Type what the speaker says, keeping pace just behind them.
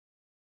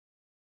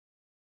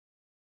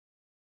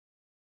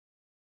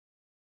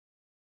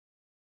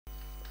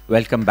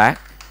Welcome back.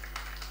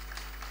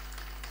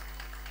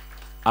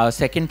 Our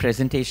second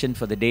presentation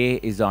for the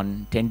day is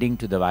on tending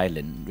to the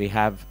violin. We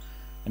have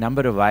a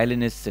number of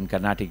violinists in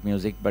Carnatic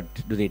music, but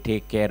do they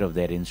take care of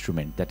their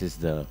instrument? That is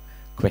the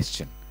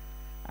question.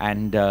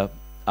 And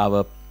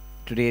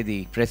today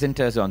the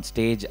presenters on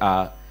stage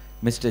are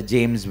Mr.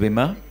 James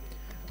Wimmer,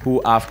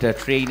 who after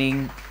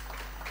training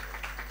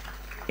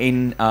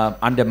in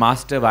under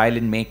master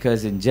violin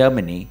makers in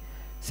Germany,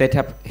 set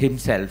up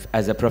himself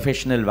as a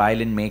professional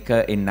violin maker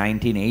in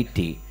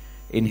 1980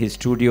 in his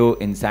studio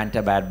in Santa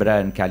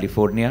Barbara in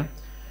California,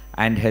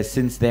 and has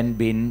since then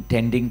been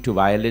tending to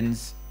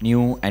violins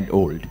new and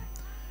old.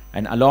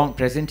 And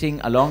presenting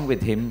along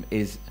with him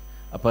is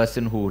a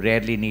person who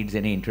rarely needs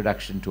any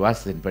introduction to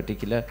us in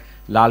particular,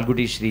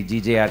 Lalgudi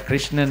GJR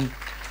Krishnan,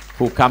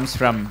 who comes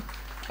from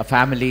a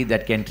family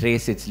that can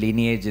trace its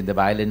lineage in the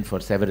violin for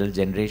several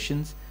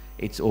generations.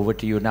 It's over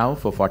to you now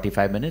for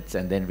 45 minutes,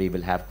 and then we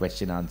will have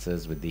question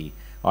answers with the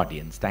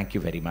audience. Thank you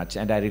very much.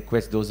 And I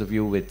request those of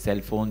you with cell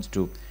phones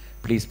to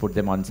please put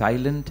them on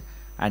silent.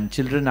 And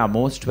children are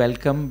most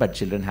welcome, but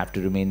children have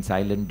to remain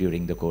silent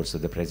during the course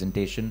of the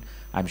presentation.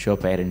 I'm sure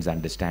parents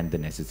understand the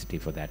necessity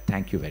for that.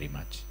 Thank you very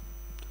much.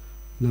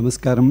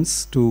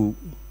 Namaskarams to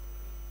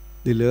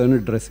the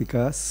learned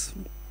Rasikas,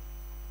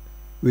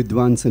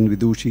 Vidvans and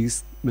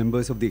Vidushis,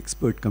 members of the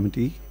expert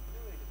committee,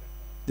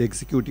 the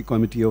executive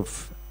committee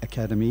of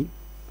Academy,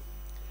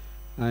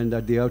 and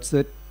at the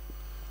outset,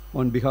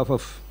 on behalf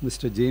of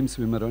Mr. James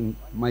Wimmer and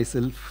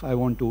myself, I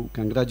want to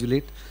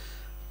congratulate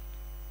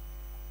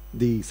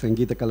the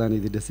Sangeeta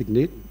Kalanidhi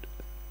designate,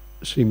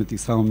 Srimati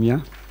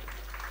Saumya.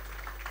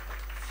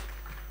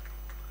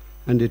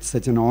 And it's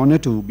such an honor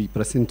to be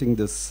presenting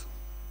this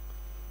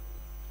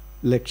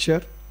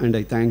lecture, and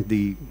I thank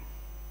the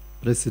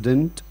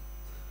President,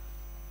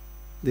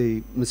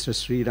 Mr.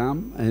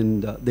 Sriram,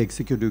 and the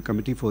Executive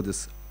Committee for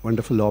this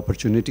wonderful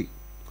opportunity.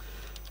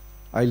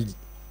 I'll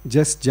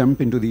just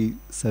jump into the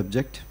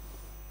subject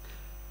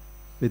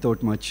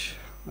without much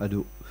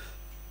ado.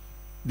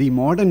 The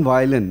modern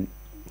violin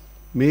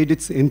made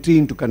its entry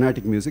into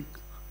Carnatic music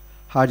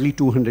hardly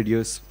 200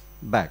 years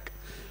back.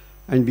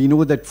 And we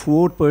know that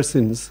 4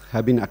 persons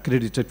have been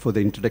accredited for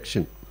the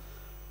introduction.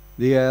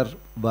 They are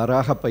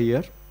Varaha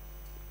Payar,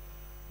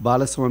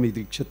 Balaswami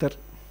Dikshitar,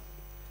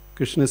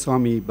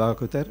 Krishnaswamy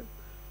Bhagavatar,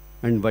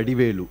 and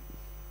Vadivelu.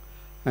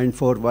 And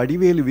for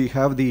Vadivelu, we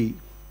have the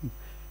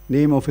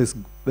name of his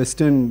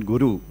Western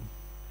guru.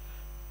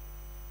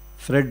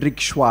 Frederick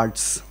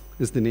Schwartz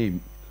is the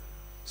name.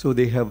 So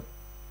they have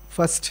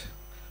first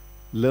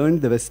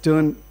learned the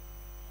Western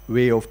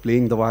way of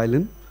playing the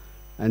violin,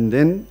 and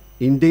then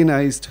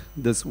Indianized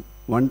this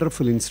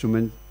wonderful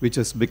instrument, which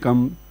has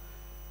become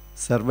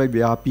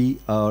sarvavyapi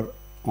or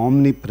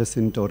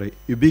omnipresent or a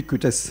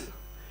ubiquitous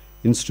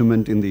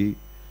instrument in the,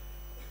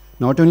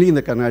 not only in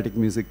the Carnatic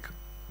music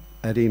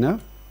arena,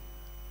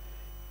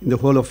 in the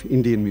whole of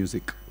Indian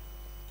music.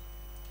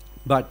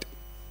 But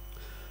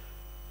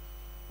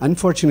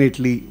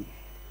unfortunately,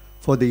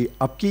 for the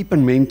upkeep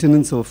and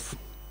maintenance of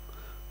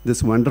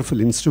this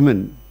wonderful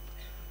instrument,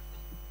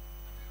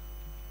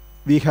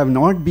 we have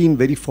not been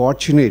very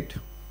fortunate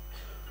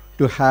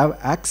to have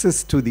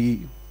access to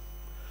the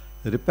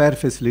repair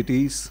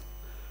facilities,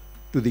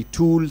 to the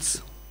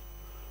tools,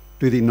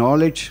 to the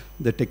knowledge,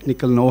 the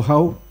technical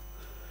know-how.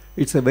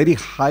 It's a very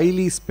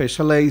highly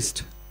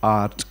specialized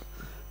art,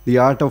 the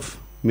art of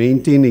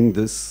maintaining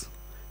this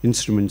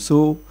instrument.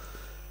 So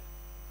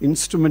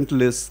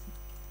instrumentalists,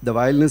 the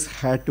violinists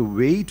had to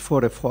wait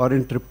for a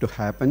foreign trip to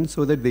happen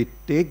so that they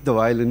take the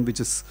violin, which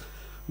has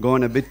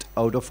gone a bit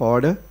out of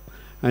order.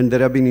 And there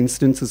have been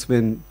instances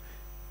when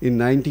in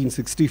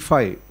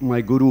 1965,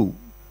 my guru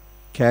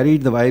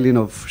carried the violin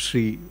of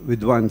Sri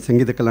Vidvan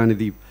Sangeeta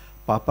Kalanidhi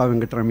Papa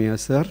Venkatramaya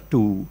sir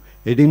to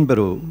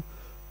Edinburgh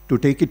to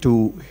take it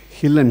to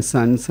Hill &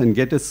 Sons and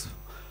get his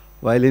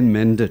violin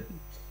mended.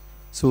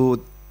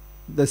 So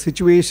the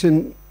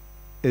situation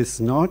is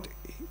not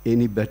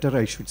any better,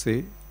 I should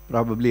say.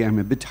 Probably I'm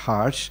a bit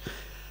harsh,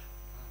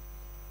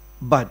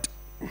 but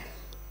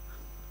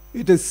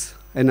it is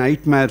a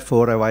nightmare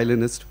for a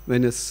violinist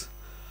when his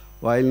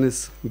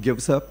violinist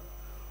gives up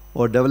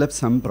or develops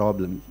some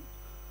problem.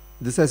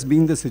 This has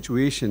been the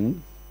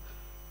situation.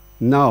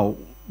 Now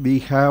we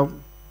have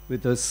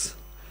with us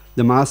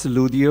the master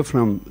luthier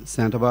from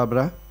Santa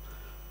Barbara,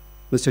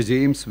 Mr.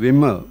 James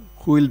Wimmer,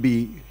 who will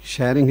be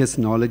sharing his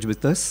knowledge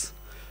with us.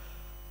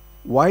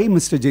 Why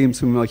Mr.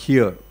 James Wimmer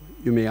here,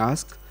 you may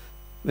ask,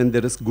 when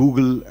there is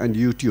Google and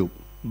YouTube.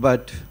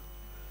 But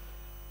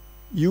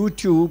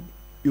YouTube,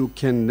 you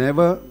can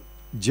never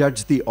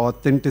judge the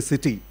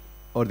authenticity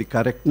or the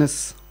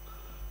correctness.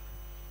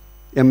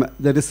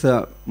 There is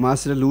a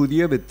master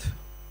luthier with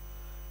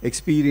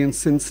experience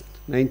since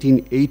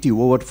 1980,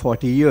 over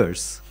 40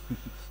 years.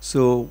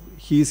 So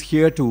he's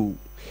here to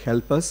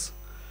help us.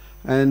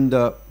 And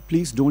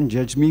please don't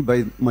judge me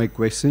by my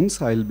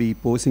questions. I'll be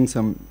posing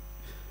some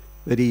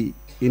very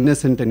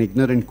innocent and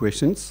ignorant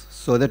questions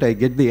so that I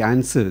get the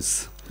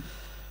answers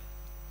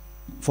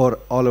for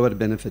all our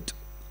benefit.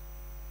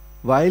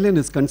 violin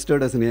is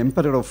considered as an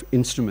emperor of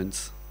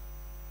instruments.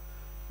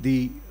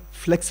 The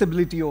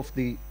flexibility of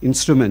the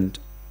instrument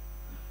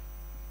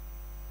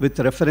with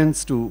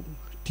reference to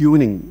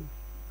tuning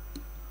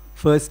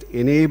first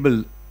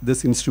enable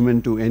this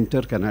instrument to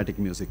enter Carnatic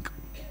music.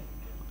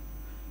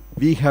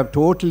 We have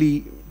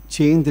totally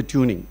changed the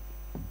tuning.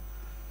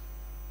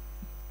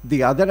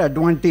 The other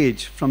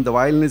advantage from the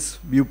violinist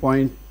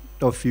viewpoint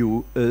of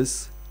view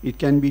is it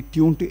can be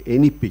tuned to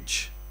any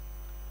pitch.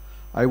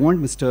 I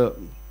want Mr.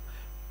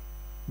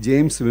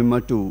 James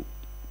Wimmer to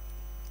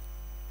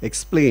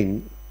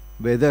explain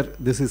whether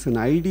this is an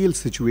ideal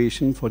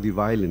situation for the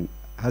violin.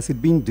 Has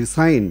it been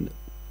designed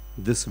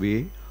this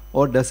way,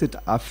 or does it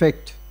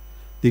affect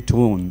the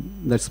tone?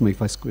 That's my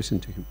first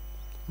question to him.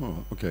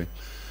 Oh, okay.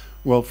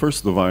 Well,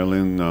 first the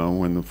violin,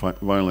 when the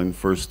violin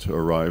first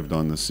arrived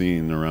on the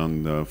scene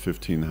around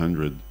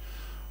 1500,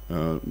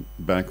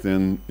 back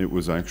then it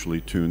was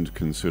actually tuned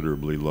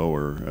considerably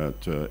lower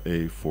at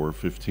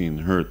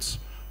A415 hertz,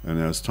 and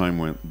as time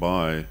went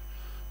by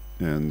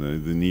and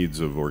the needs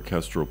of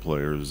orchestral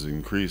players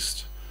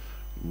increased,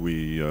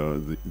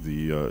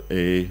 the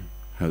A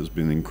has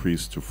been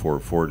increased to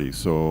 440,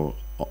 so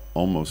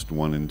almost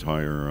one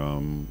entire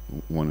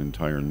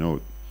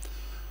note.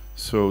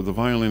 So the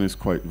violin is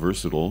quite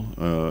versatile.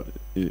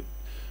 In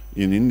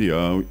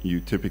India, you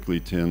typically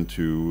tend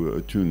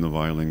to tune the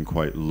violin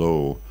quite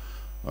low.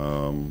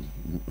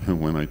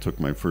 When I took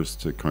my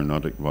first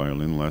Carnatic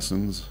violin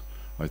lessons,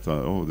 I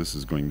thought, oh, this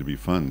is going to be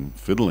fun.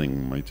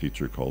 Fiddling, my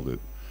teacher called it.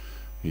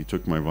 He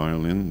took my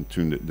violin and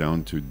tuned it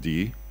down to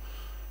D,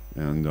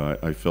 and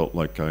I felt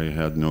like I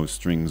had no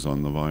strings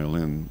on the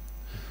violin.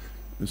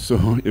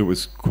 So it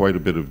was quite a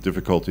bit of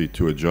difficulty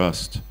to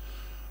adjust.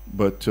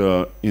 But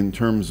in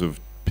terms of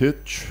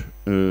pitch,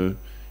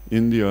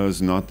 India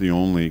is not the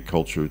only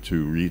culture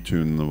to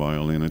retune the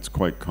violin. It's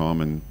quite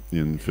common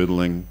in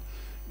fiddling.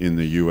 In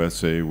the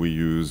USA, we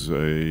use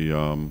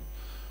a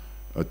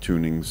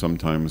tuning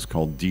sometimes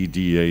called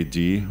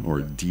DDAD, or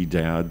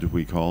DDAD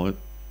we call it,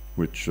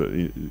 which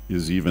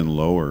is even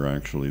lower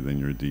actually than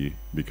your D,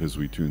 because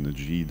we tune the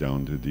G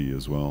down to D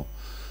as well.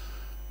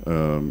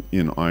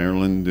 In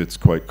Ireland, it's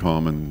quite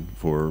common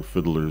for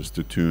fiddlers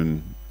to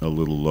tune a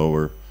little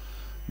lower.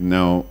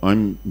 Now,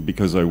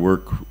 because I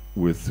work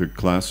with the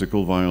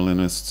classical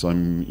violinists,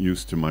 I'm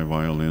used to my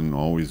violin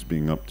always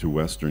being up to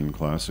Western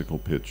classical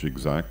pitch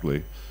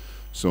exactly.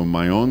 So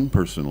my own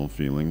personal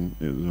feeling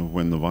is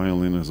when the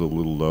violin is a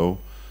little low,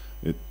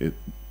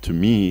 to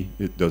me,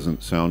 it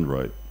doesn't sound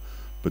right.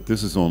 But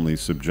this is only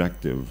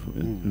subjective.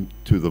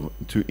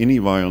 To any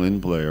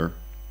violin player,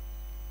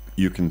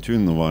 you can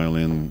tune the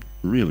violin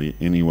really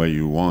any way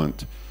you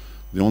want.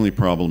 The only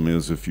problem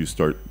is if you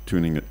start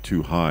tuning it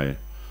too high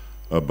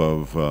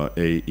above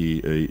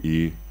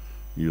AE,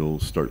 you'll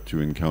start to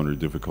encounter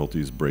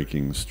difficulties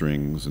breaking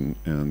strings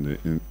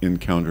and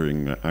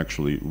encountering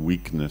actually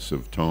weakness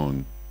of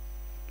tone.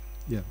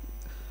 Yeah.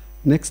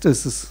 Next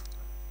is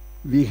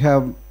we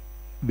have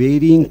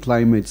varying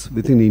climates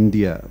within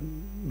India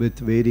with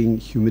varying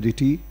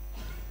humidity.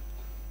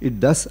 It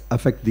does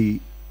affect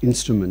the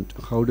instrument.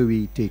 How do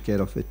we take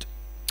care of it?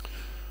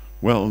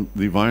 Well,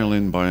 the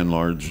violin, by and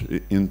large,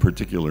 in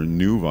particular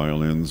new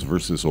violins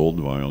versus old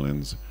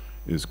violins,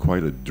 is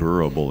quite a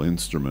durable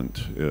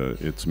instrument.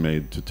 It's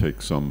made to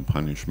take some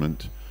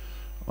punishment.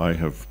 I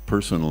have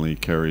personally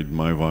carried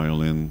my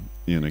violin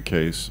in a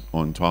case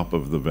on top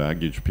of the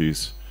baggage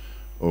piece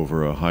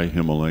over a high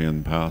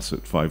Himalayan pass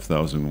at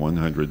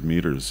 5,100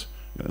 meters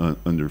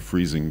under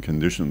freezing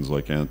conditions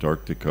like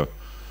Antarctica,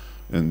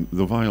 and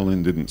the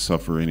violin didn't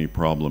suffer any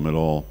problem at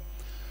all.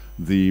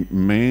 The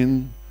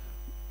main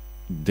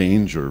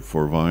danger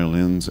for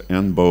violins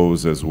and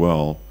bows as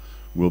well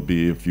will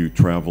be if you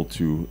travel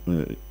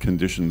to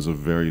conditions of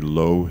very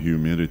low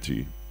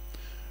humidity.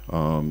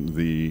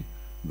 The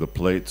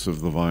plates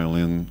of the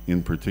violin,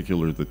 in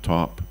particular the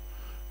top,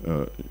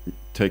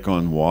 take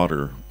on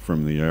water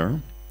from the air,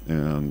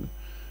 and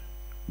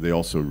they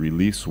also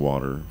release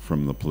water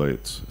from the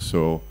plates.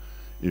 So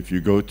if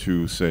you go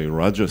to, say,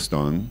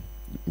 Rajasthan,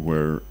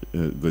 where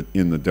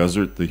in the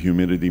desert the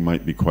humidity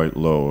might be quite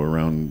low,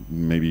 around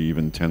maybe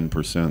even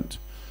 10%.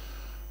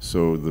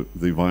 So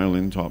the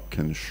violin top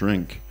can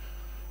shrink,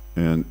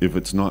 and if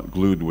it's not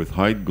glued with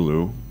hide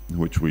glue,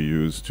 which we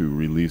use to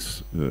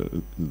release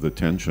the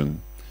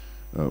tension,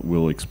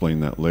 we'll explain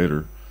that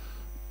later,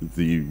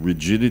 the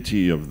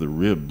rigidity of the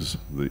ribs,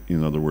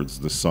 in other words,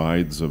 the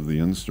sides of the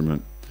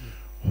instrument,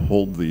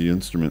 hold the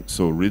instrument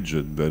so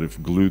rigid that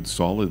if glued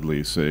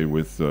solidly, say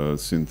with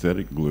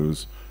synthetic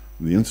glues,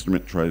 the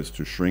instrument tries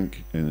to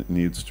shrink and it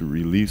needs to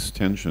release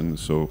tension,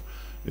 so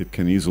it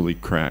can easily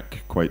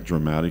crack quite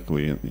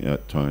dramatically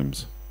at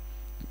times.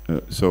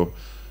 So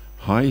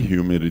high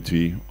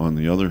humidity, on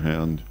the other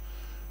hand,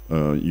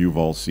 you've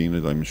all seen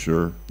it, I'm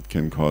sure,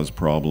 can cause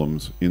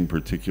problems, in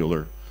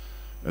particular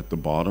at the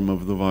bottom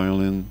of the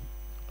violin.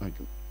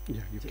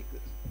 Yeah, you take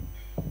this.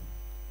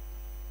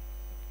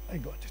 I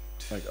got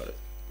it. I got it.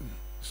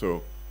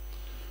 So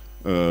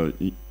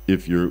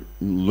If you're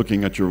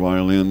looking at your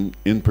violin,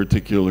 in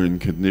particular in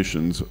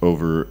conditions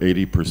over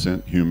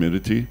 80%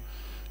 humidity,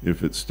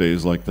 if it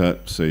stays like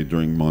that, say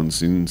during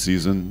monsoon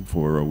season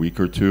for a week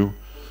or two,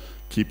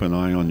 keep an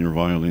eye on your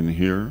violin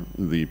here.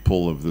 The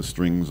pull of the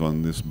strings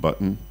on this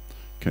button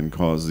can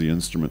cause the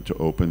instrument to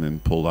open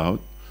and pull out.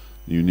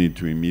 You need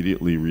to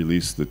immediately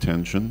release the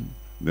tension.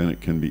 Then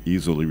it can be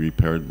easily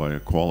repaired by a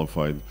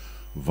qualified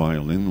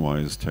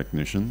violin-wise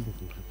technician.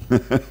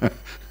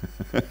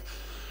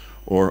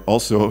 Or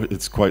also,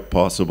 it's quite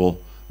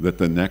possible that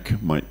the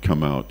neck might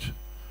come out,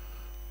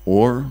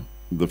 or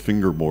the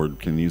fingerboard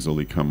can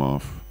easily come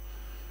off.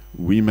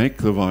 We make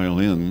the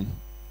violin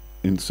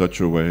in such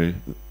a way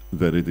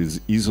that it is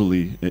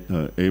easily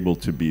able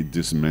to be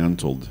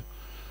dismantled.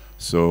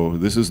 So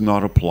this is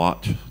not a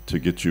plot to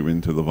get you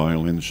into the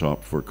violin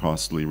shop for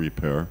costly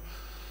repair.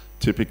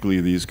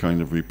 Typically, these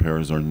kind of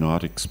repairs are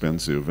not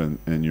expensive,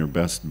 and your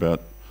best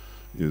bet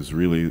is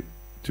really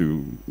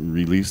to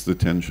release the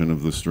tension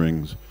of the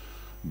strings,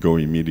 go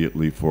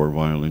immediately for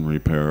violin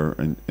repair,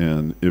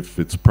 and if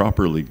it's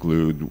properly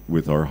glued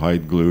with our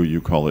hide glue, you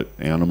call it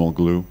animal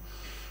glue,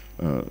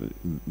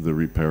 the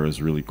repair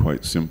is really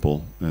quite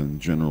simple and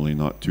generally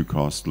not too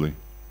costly.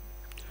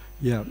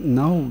 Yeah,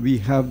 now we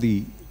have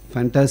the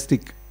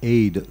fantastic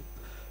aid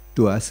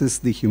to assess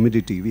the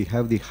humidity. We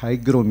have the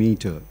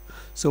hygrometer.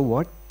 So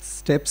what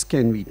steps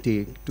can we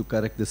take to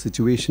correct the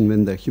situation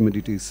when the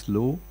humidity is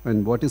low,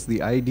 and what is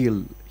the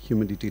ideal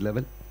humidity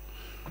level?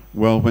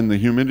 Well, when the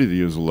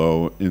humidity is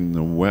low, in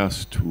the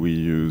West, we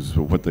use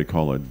what they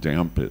call a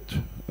dampit.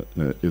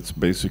 It's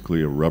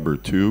basically a rubber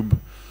tube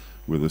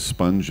with a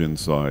sponge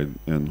inside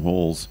and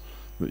holes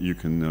that you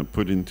can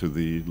put into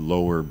the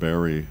lower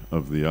berry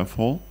of the F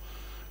hole.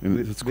 And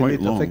it's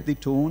quite long. Will it affect the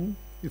tone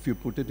if you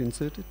put it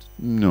insert it?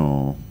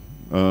 No.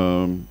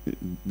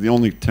 The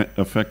only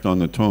effect on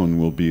the tone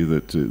will be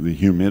that the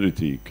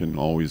humidity can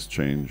always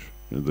change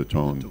the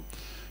tone.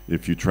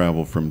 If you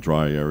travel from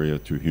dry area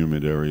to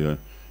humid area,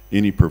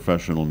 any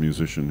professional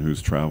musician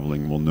who's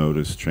traveling will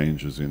notice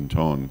changes in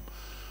tone.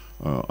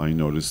 I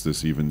noticed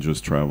this even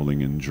just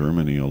traveling in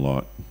Germany a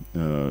lot.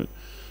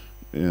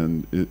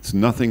 And it's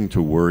nothing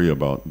to worry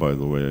about, by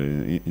the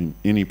way.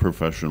 Any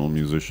professional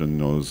musician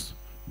knows,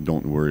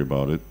 don't worry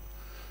about it.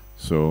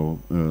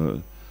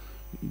 So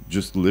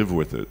just live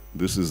with it.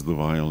 This is the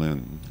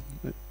violin.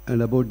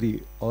 And about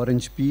the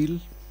orange peel?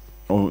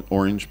 Oh,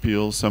 orange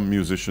peel. Some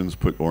musicians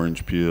put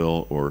orange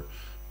peel or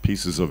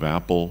pieces of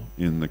apple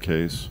in the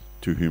case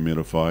to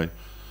humidify.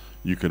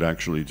 You could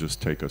actually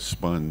just take a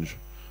sponge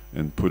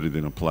and put it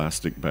in a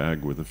plastic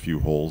bag with a few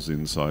holes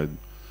inside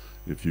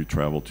if you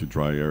travel to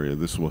dry area.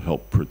 This will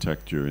help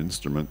protect your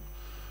instrument.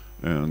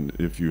 And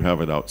if you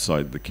have it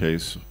outside the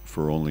case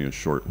for only a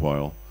short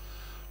while.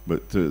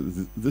 But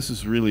this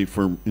is really,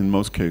 in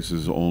most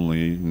cases,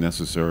 only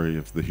necessary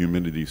if the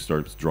humidity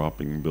starts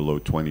dropping below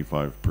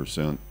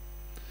 25%.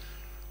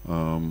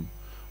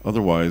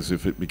 Otherwise,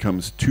 if it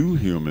becomes too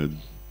humid,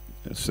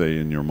 say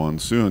in your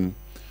monsoon,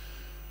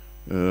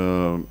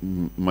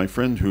 my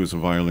friend who is a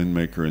violin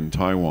maker in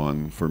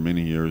Taiwan for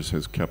many years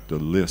has kept a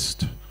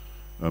list,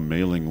 a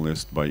mailing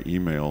list by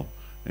email,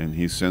 and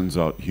he sends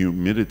out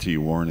humidity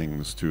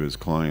warnings to his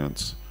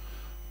clients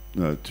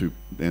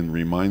and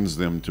reminds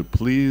them to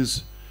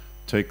please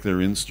take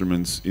their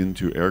instruments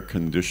into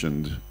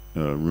air-conditioned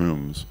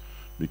rooms,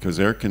 because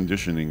air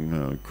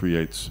conditioning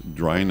creates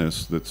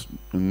dryness that's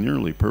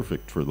nearly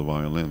perfect for the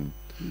violin.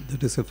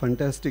 That is a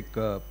fantastic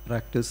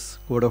practice,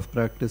 code of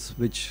practice,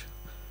 which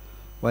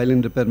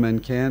violin repairman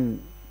can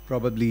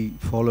probably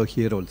follow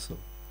here also.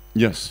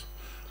 Yes,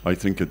 I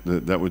think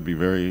that would be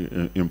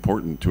very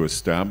important to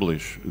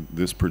establish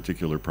this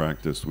particular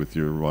practice with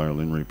your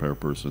violin repair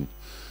person.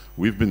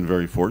 We've been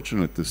very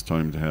fortunate this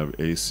time to have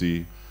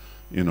AC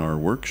in our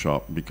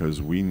workshop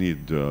because we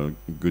need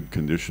good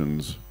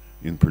conditions,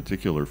 in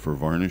particular for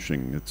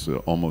varnishing. It's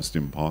almost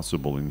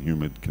impossible in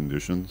humid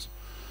conditions.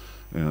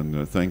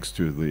 And thanks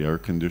to the air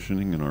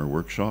conditioning in our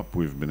workshop,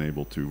 we've been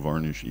able to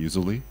varnish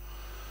easily.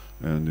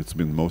 And it's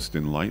been most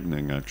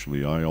enlightening,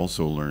 actually. I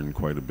also learned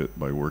quite a bit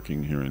by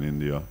working here in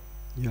India.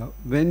 Yeah,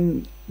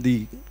 when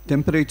the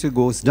temperature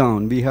goes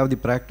down, we have the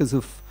practice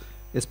of,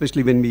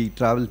 especially when we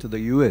travel to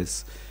the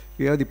US,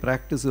 we have the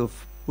practice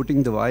of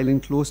putting the violin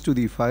close to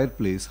the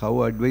fireplace.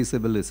 How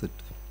advisable is it?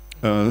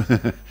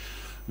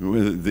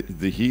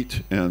 The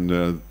heat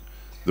and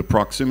the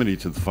proximity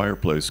to the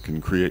fireplace can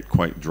create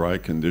quite dry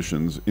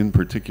conditions. In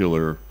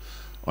particular,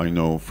 I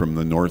know from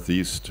the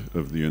northeast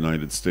of the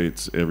United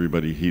States,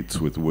 everybody heats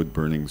with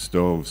wood-burning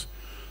stoves.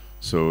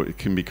 So it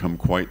can become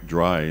quite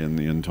dry in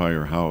the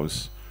entire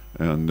house.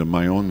 And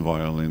my own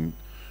violin,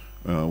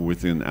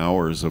 within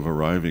hours of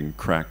arriving,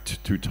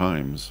 cracked 2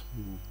 times.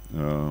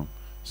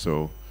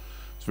 So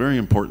it's very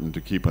important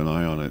to keep an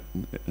eye on it.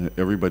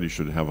 Everybody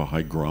should have a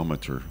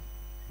hygrometer.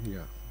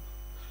 Yeah.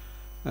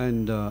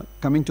 And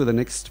coming to the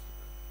next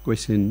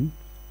question,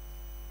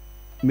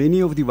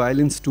 many of the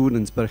violin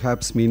students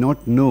perhaps may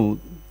not know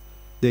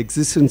the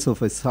existence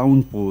of a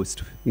sound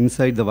post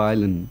inside the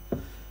violin.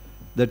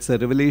 That's a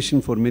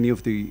revelation for many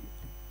of the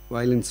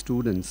violin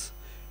students.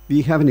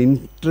 We have an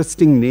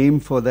interesting name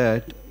for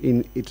that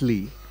in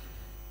Italy.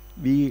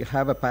 We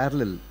have a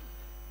parallel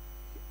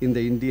in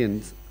the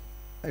Indians.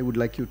 I would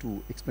like you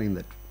to explain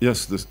that.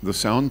 Yes, the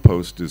sound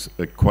post is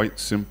a quite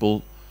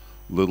simple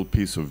little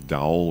piece of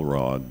dowel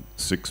rod,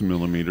 6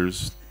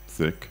 millimeters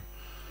thick,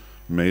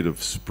 made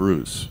of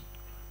spruce.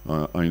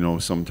 I know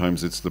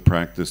sometimes it's the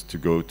practice to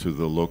go to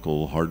the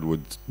local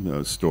hardwood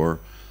store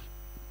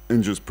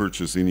and just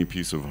purchase any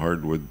piece of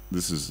hardwood.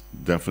 This is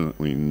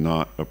definitely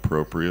not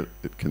appropriate.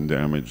 It can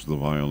damage the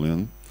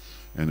violin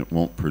and it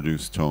won't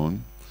produce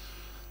tone.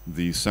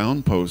 The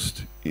sound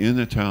post in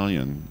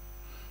Italian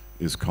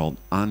is called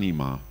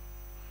anima,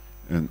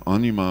 and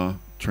anima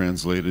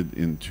translated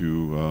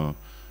into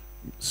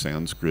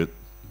Sanskrit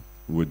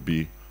would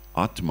be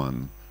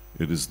Atman.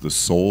 It is the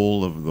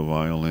soul of the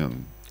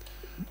violin.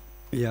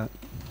 Yeah.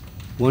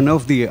 One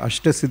of the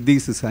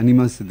Ashtasiddhis is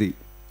Anima Siddhi.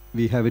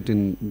 We have it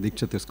in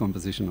Dikshatar's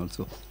composition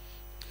also.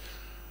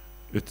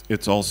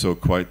 It's also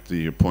quite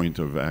the point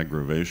of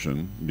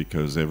aggravation,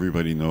 because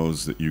everybody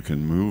knows that you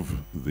can move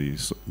the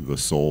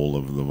soul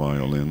of the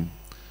violin,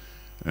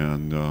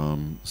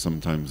 and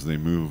sometimes they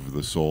move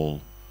the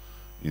soul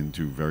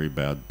into very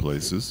bad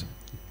places,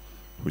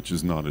 which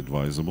is not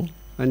advisable.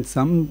 And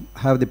some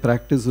have the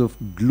practice of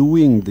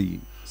gluing the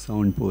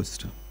sound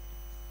post.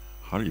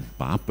 Hari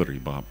bapari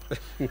bap.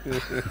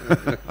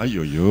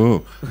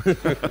 Ayo.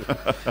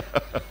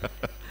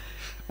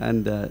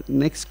 And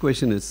next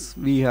question is,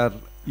 we are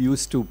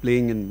used to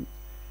playing in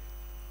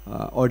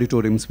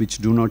auditoriums which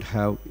do not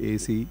have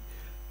AC,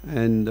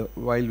 and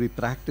while we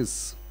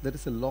practice, there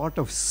is a lot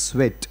of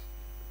sweat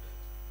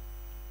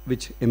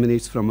which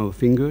emanates from our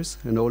fingers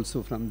and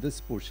also from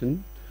this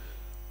portion.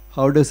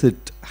 How does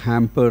it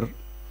hamper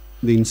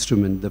the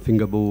instrument, the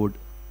fingerboard?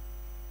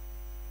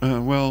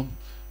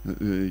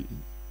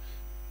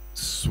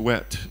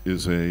 Sweat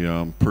is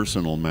a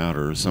personal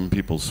matter. Some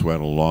people sweat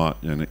a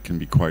lot, and it can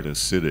be quite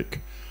acidic,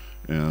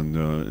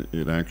 and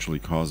it actually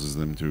causes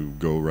them to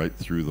go right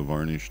through the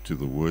varnish to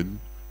the wood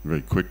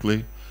very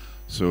quickly.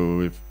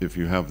 So if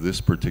you have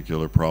this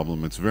particular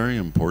problem, it's very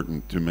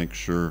important to make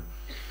sure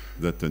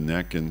that the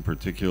neck in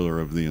particular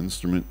of the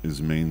instrument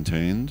is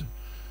maintained.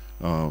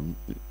 A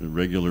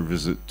regular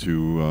visit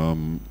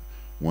to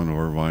one of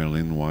our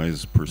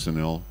violin-wise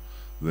personnel.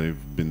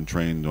 They've been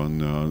trained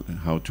on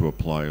how to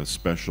apply a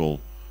special,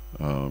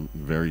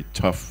 very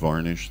tough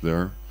varnish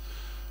there.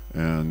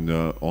 And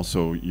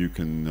also you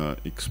can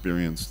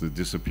experience the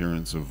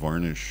disappearance of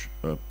varnish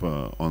up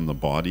on the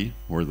body,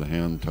 where the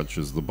hand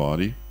touches the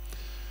body.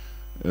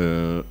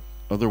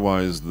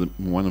 Otherwise,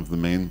 one of the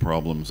main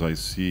problems I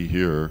see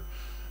here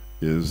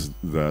is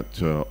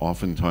that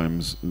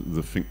oftentimes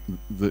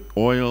the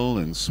oil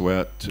and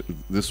sweat,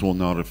 this will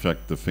not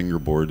affect the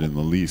fingerboard in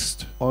the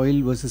least.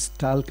 Oil versus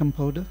talcum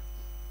powder?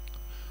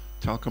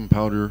 Talcum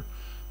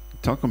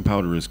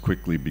powder is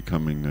quickly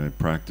becoming a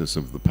practice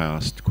of the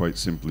past, quite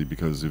simply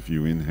because if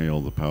you inhale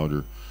the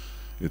powder,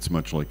 it's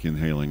much like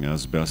inhaling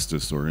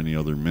asbestos or any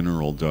other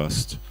mineral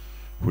dust,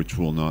 which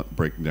will not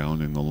break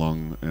down in the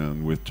lung,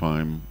 and with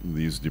time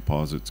these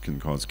deposits can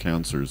cause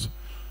cancers.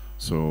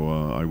 So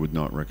I would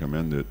not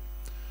recommend it.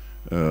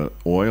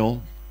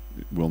 Oil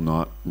will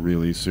not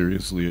really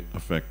seriously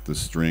affect the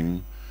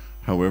string.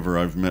 However,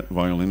 I've met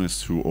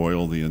violinists who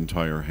oil the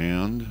entire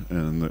hand,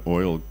 and the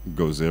oil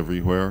goes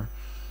everywhere.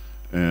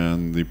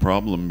 And the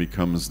problem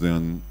becomes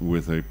then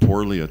with a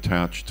poorly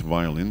attached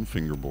violin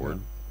fingerboard.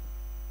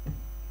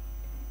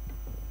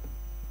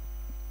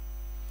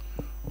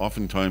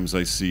 Oftentimes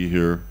I see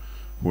here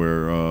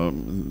where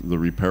the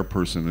repair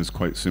person has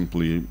quite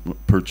simply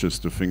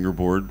purchased a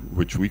fingerboard,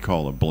 which we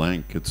call a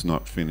blank. It's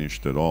not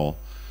finished at all.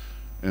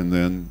 And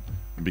then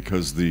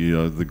because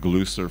the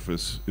glue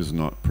surface is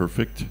not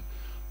perfect,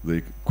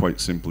 they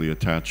quite simply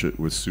attach it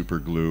with super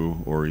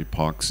glue or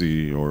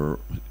epoxy or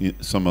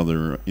some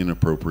other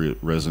inappropriate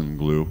resin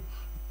glue.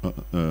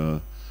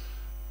 And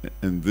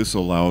this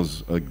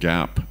allows a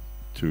gap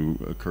to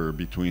occur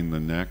between the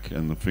neck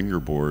and the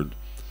fingerboard.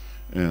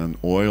 And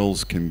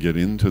oils can get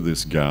into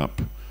this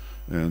gap.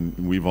 And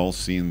we've all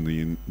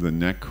seen the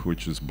neck,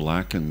 which is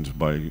blackened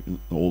by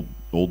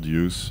old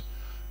use.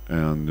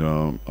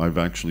 And I've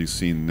actually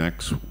seen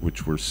necks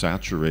which were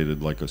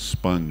saturated like a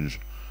sponge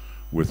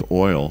with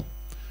oil.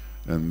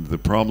 And the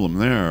problem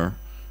there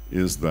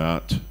is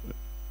that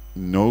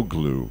no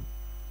glue,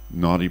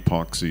 not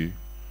epoxy,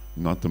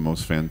 not the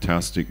most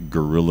fantastic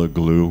Gorilla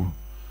Glue,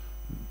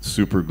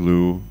 super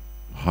glue,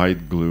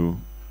 hide glue,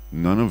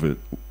 none of it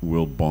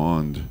will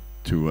bond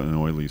to an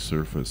oily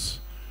surface.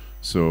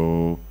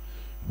 So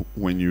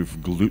when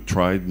you've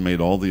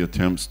made all the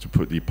attempts to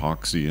put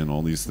epoxy and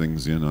all these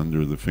things in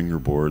under the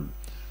fingerboard,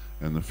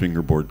 and the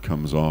fingerboard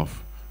comes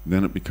off,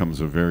 then it becomes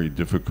a very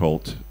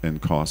difficult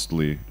and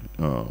costly,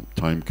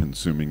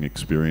 time-consuming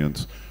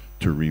experience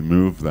to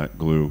remove that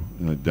glue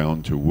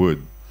down to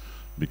wood,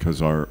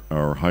 because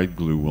our hide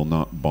glue will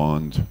not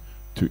bond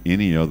to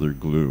any other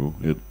glue.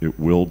 It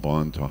will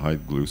bond to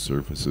hide glue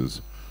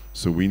surfaces.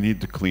 So we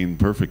need to clean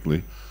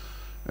perfectly.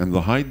 And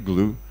the hide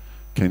glue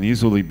can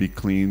easily be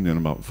cleaned in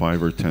about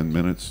 5 or 10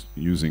 minutes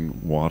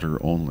using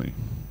water only.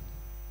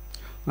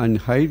 And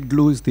hide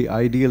glue is the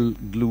ideal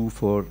glue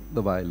for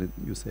the violin,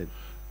 you said.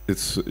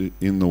 It's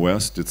in the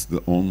West, it's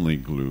the only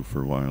glue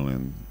for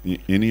violin.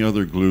 Any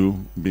other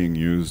glue being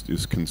used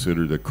is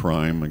considered a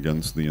crime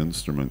against the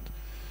instrument,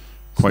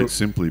 quite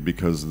simply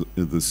because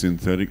the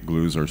synthetic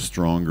glues are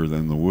stronger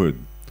than the wood.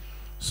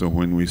 So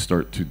when we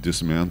start to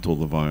dismantle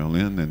the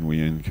violin and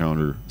we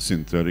encounter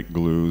synthetic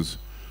glues,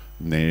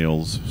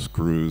 nails,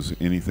 screws,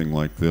 anything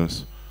like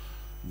this,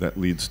 that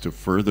leads to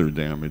further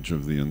damage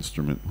of the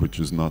instrument, which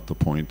is not the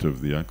point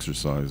of the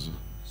exercise.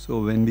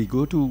 So when we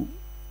go to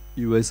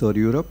US or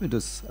Europe, it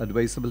is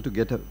advisable to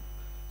get a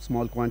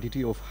small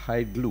quantity of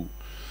hide glue.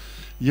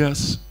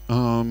 Yes,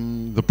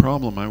 the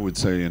problem I would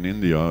say in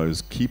India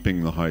is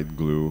keeping the hide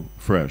glue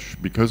fresh.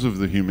 Because of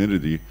the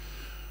humidity,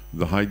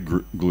 the hide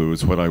glue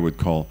is what I would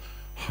call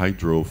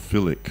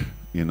hydrophilic.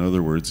 In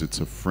other words, it's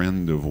a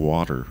friend of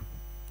water.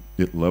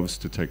 It loves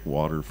to take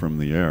water from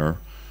the air.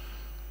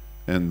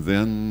 And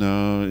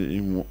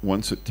then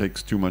once it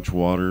takes too much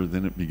water,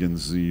 then it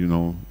begins,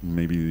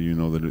 maybe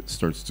that it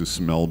starts to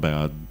smell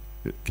bad.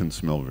 It can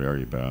smell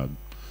very bad.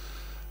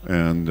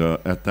 And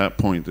at that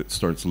point, it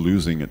starts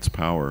losing its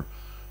power.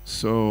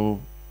 So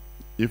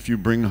if you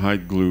bring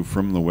hide glue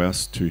from the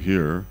West to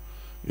here,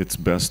 it's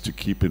best to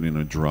keep it in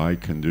a dry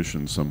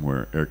condition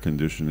somewhere, air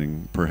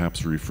conditioning,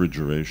 perhaps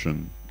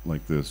refrigeration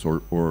like this,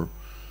 or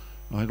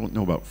I don't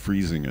know about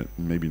freezing it,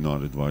 maybe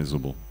not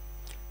advisable.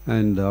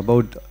 And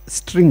about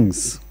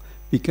strings,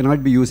 we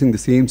cannot be using the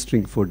same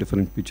string for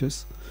different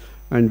pitches,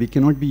 and we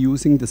cannot be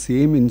using the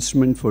same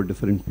instrument for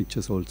different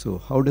pitches also.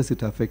 How does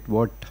it affect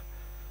what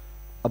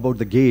about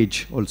the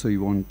gauge also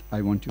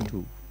I want you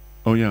to?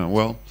 Oh yeah,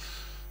 well,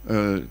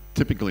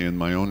 typically in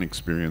my own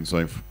experience,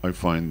 I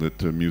find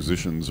that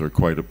musicians are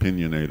quite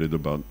opinionated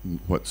about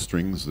what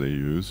strings they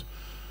use.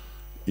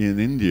 In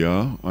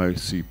India, I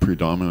see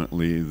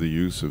predominantly the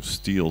use of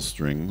steel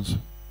strings,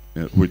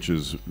 which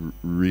is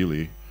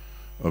really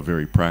a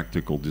very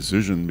practical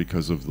decision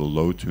because of the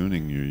low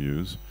tuning you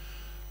use.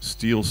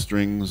 Steel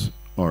strings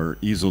are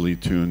easily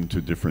tuned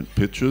to different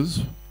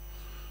pitches.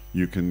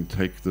 You can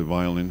take the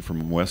violin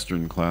from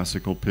Western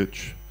classical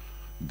pitch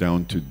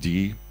down to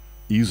D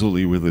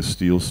easily with a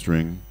steel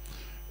string.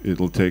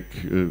 It'll take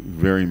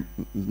very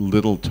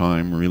little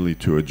time really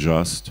to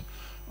adjust.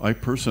 I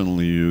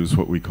personally use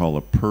what we call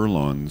a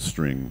purlon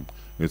string.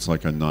 It's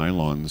like a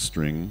nylon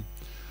string.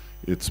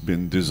 It's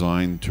been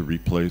designed to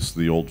replace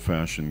the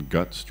old-fashioned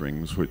gut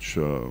strings, which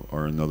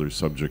are another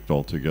subject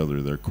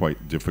altogether. They're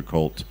quite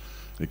difficult,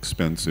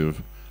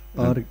 expensive.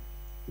 Are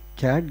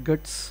cat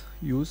guts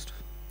used?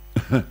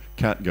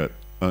 Catgut?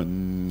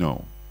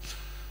 No.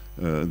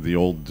 The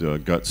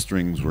old gut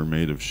strings were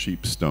made of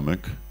sheep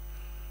stomach,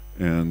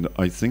 and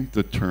I think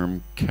the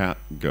term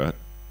catgut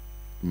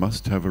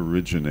must have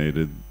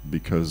originated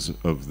because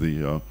of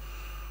the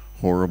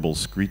horrible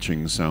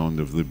screeching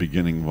sound of the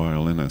beginning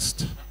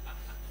violinist.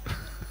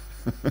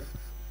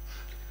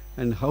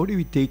 And how do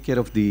we take care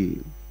of the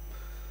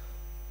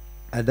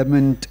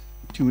adamant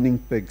tuning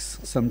pegs?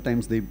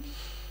 Sometimes they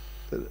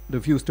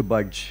refuse to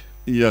budge.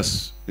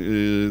 Yes,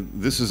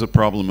 this is a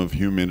problem of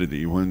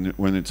humidity.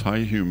 When it's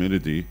high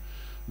humidity,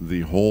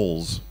 the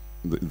holes,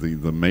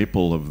 the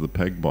maple of the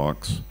peg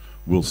box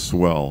will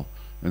swell,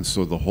 and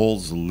so the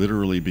holes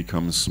literally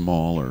become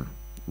smaller,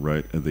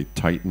 right? And they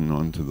tighten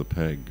onto the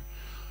peg.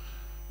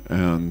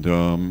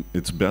 And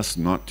it's best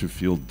not to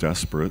feel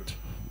desperate.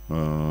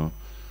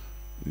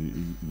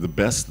 The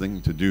best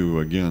thing to do,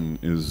 again,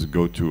 is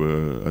go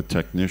to a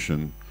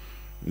technician.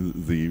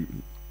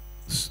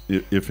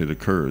 If it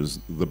occurs,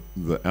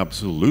 the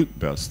absolute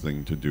best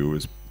thing to do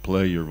is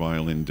play your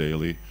violin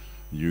daily,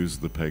 use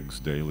the pegs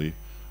daily,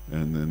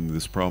 and then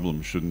this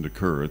problem shouldn't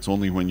occur. It's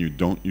only when you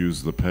don't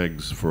use the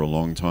pegs for a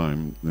long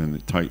time, then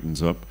it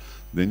tightens up,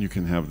 then you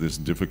can have this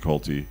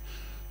difficulty.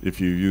 If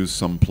you use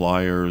some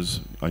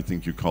pliers, I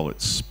think you call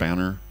it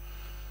spanner,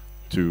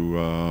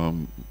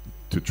 to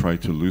try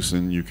to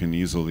loosen, you can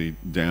easily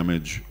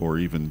damage or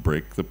even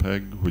break the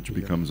peg, which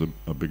becomes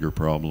a bigger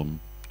problem.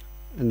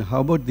 And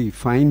how about the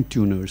fine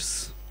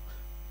tuners?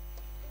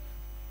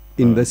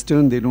 In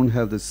Western, they don't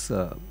have this.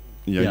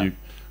 You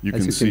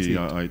can see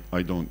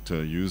I don't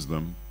use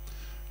them.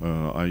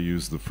 I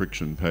use the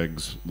friction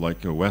pegs,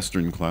 like a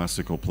Western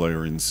classical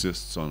player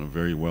insists on a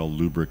very well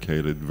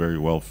lubricated, very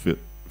well fit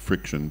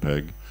friction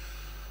peg.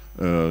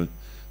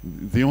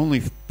 The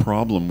only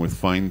problem with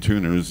fine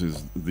tuners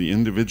is the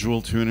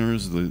individual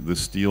tuners, the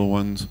steel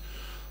ones,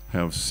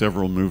 have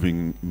several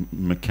moving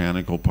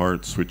mechanical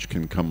parts which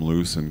can come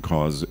loose and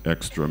cause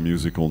extra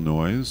musical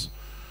noise.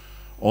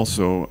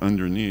 Also,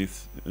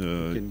 underneath,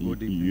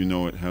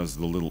 it has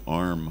the little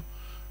arm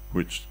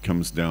which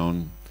comes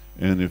down,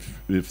 and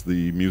if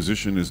the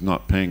musician is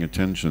not paying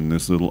attention,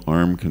 this little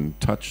arm can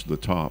touch the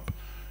top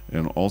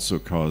and also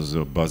cause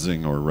a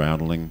buzzing or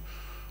rattling,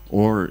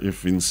 or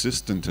if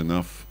insistent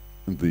enough,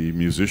 the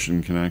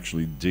musician can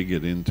actually dig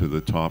it into the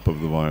top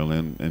of the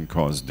violin and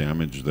cause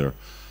damage there.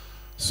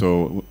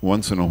 So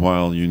once in a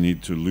while you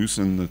need to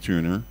loosen the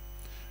tuner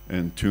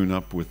and tune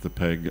up with the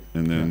peg,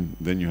 and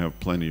then you have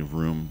plenty of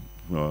room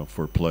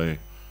for play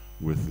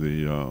with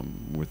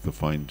the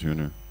fine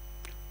tuner.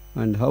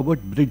 And how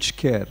about bridge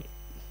care?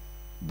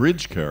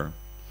 Bridge care.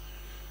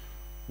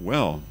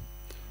 Well,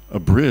 a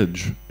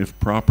bridge, if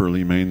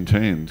properly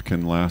maintained,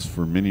 can last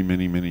for many,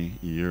 many, many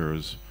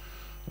years.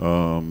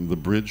 The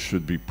bridge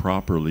should be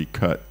properly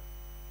cut.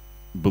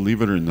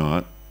 Believe it or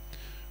not,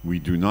 we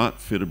do not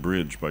fit a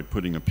bridge by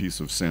putting a piece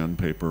of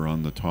sandpaper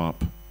on the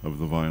top of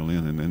the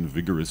violin and then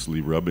vigorously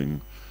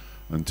rubbing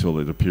until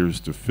it appears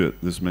to fit.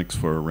 This makes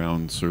for a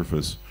round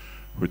surface,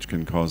 which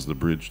can cause the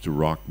bridge to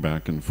rock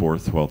back and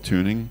forth while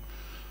tuning.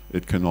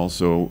 It can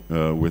also,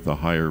 with a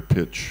higher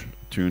pitch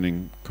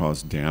tuning,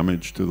 cause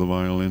damage to the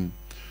violin.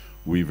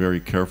 We very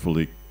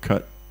carefully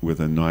cut with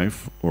a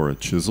knife or a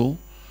chisel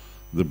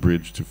the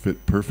bridge to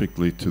fit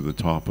perfectly to the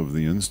top of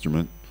the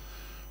instrument.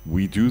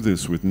 We do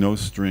this with no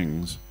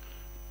strings,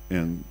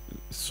 and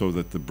so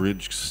that the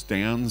bridge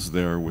stands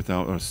there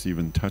without us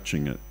even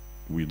touching it.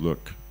 We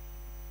look,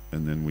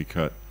 and then we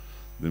cut.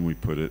 Then we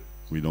put it,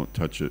 we don't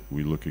touch it,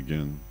 we look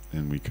again,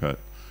 and we cut.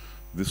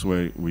 This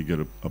way we get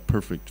a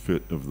perfect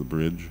fit of the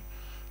bridge.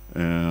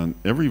 And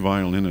every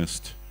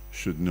violinist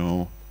should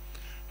know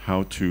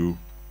how to,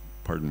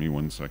 pardon me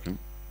 1 second.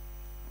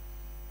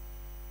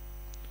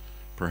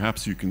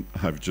 Perhaps you can,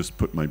 I've just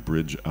put my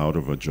bridge out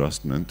of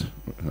adjustment,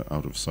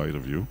 out of sight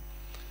of you.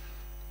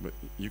 But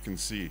you can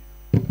see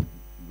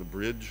the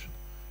bridge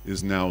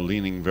is now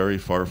leaning very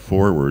far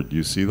forward.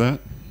 You see that?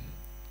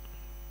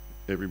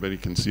 Everybody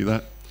can see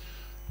that?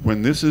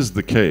 When this is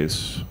the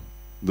case,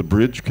 the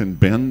bridge can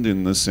bend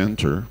in the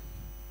center,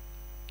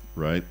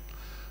 right?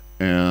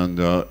 And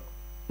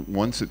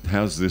once it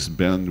has this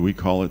bend, we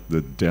call it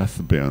the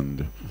death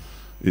bend.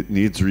 It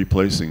needs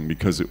replacing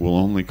because it will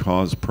only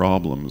cause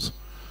problems.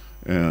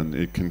 And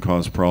it can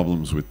cause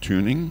problems with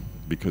tuning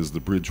because the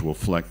bridge will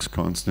flex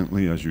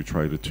constantly as you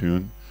try to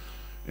tune.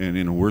 And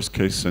in a worst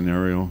case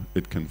scenario,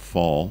 it can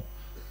fall.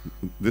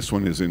 This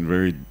one is in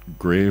very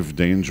grave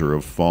danger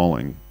of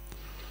falling.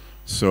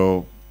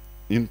 So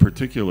in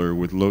particular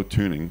with low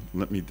tuning,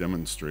 let me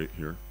demonstrate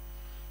here.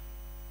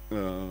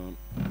 I'll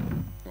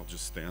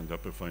just stand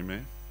up if I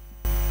may.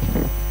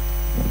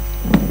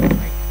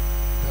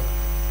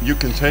 You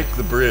can take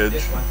the bridge.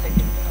 Just 1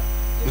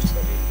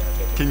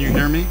 second. Can you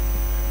hear me?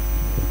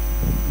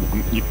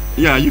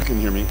 Yeah, you can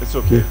hear me. It's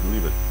okay.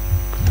 Leave it.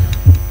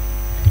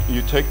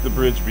 You take the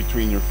bridge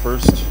between your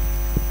first,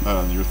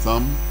 your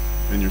thumb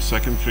and your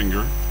second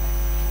finger.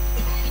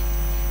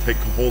 Take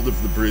hold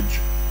of the bridge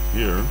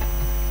here,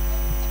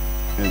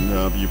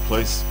 and you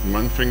place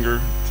one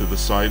finger to the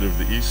side of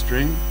the E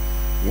string,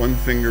 one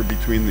finger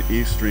between the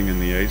E string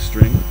and the A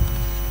string,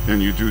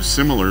 and you do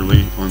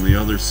similarly on the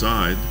other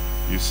side.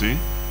 You see?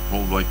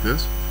 Hold like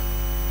this,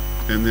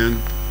 and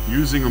then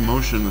using a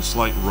motion, a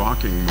slight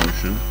rocking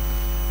motion,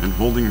 and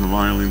holding the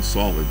violin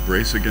solid,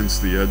 brace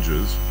against the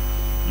edges,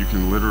 you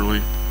can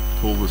literally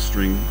pull the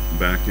string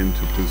back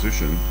into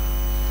position.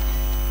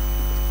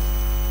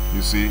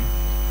 You see?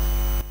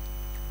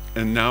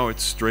 And now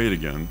it's straight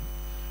again.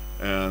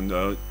 And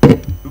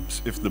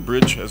oops, if the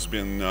bridge has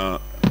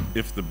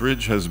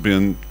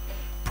been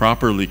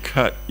properly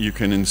cut, you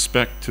can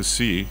inspect to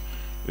see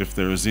if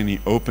there is any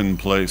open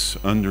place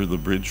under the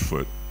bridge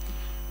foot.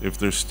 If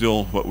there's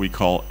still what we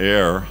call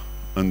air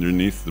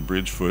underneath the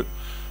bridge foot,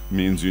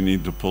 means you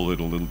need to pull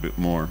it a little bit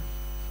more.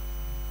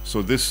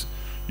 So this,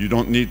 you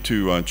don't need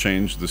to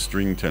change the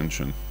string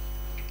tension.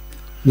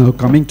 Now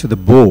coming to the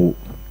bow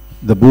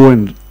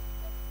and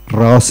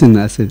rosin,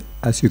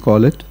 as you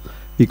call it,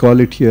 we call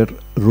it here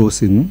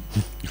rosin.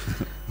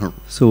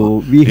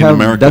 So we have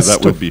in America dust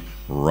that would be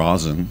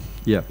rosin.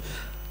 Yeah,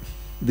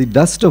 the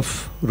dust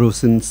of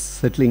rosin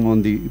settling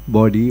on the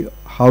body.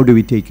 How do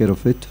we take care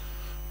of it?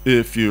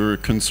 If you're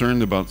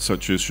concerned about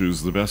such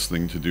issues, the best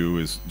thing to do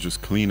is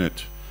just clean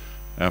it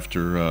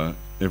after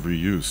every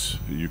use.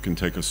 You can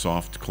take a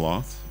soft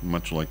cloth,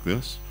 much like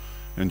this,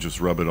 and just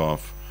rub it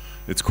off.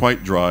 It's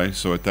quite dry,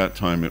 so at that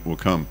time it will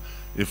come.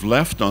 If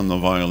left on the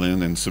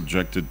violin and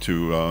subjected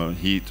to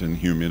heat and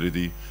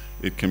humidity,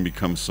 it can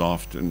become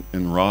soft, and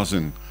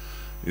rosin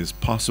is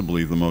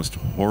possibly the most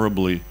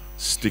horribly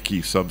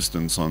sticky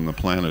substance on the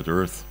planet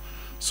Earth,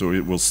 so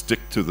it will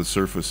stick to the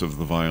surface of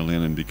the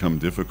violin and become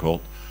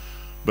difficult.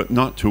 But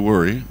not to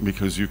worry,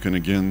 because you can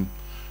again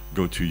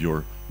go to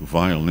your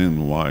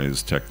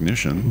violin-wise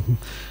technician,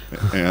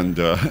 and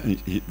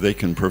they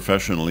can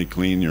professionally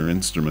clean your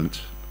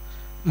instrument.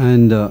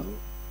 And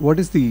what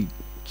is the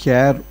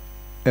care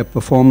a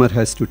performer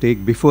has to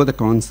take before the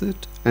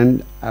concert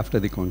and after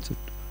the concert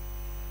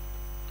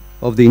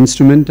of the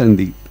instrument and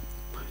the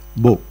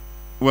bow?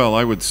 Well,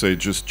 I would say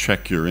just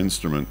check your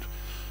instrument.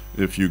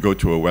 If you go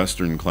to a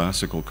Western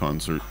classical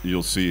concert,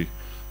 you'll see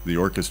the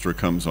orchestra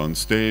comes on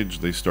stage,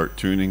 they start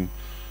tuning,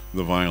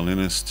 the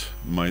violinist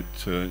might,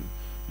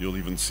 you'll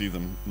even see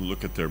them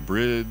look at their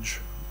bridge,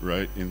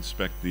 right,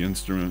 inspect the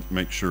instrument,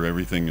 make sure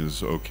everything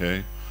is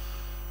okay.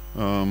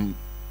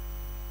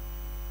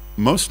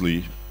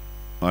 Mostly,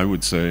 I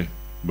would say,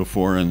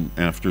 before and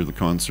after the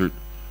concert,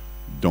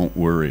 don't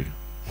worry.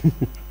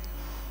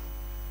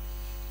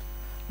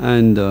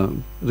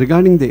 And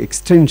regarding the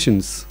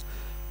extensions,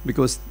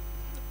 because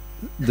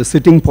the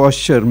sitting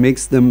posture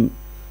makes them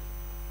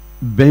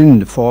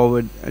bend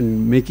forward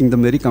and making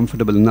them very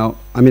comfortable now,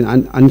 I mean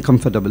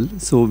uncomfortable.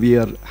 So we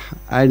are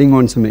adding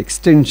on some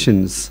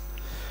extensions.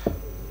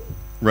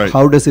 Right.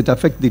 How does it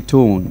affect the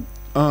tone?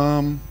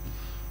 I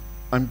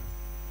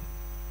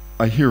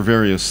hear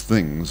various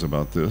things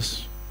about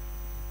this.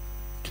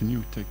 Can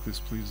you take this,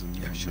 please, and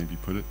maybe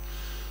put it?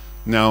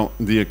 Now,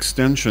 the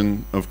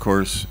extension, of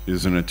course,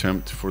 is an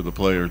attempt for the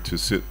player to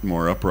sit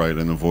more upright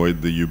and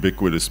avoid the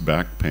ubiquitous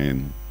back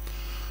pain.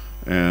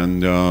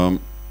 And you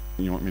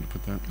want me to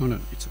put that? Oh, no,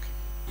 it's okay.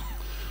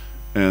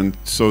 And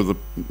so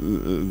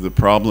the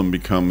problem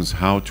becomes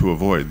how to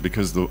avoid,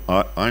 because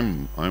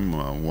I'm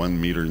 1.95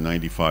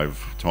 meters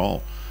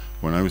tall.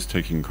 When I was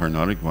taking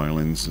Carnatic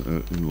violins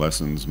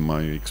lessons,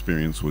 my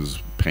experience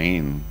was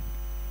pain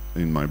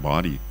in my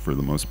body for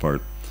the most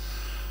part.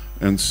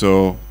 And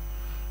so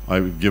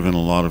I've given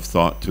a lot of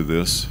thought to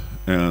this.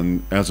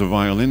 And as a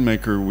violin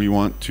maker, we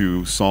want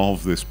to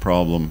solve this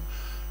problem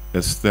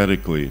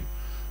aesthetically.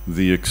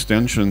 The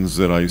extensions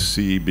that I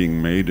see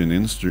being made in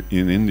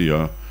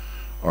India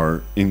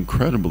are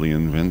incredibly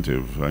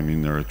inventive. I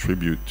mean, they're a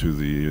tribute to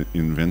the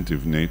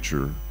inventive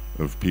nature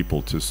of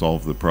people to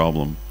solve the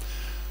problem.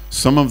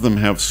 Some of them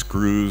have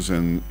screws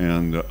and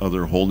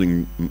other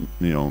holding,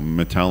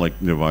 metallic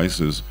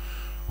devices,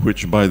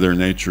 which by their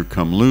nature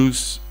come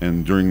loose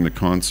and during the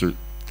concert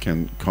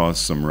can cause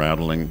some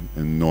rattling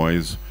and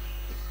noise.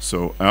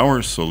 So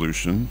our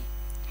solution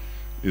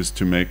is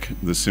to make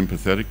the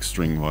sympathetic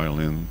string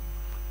violin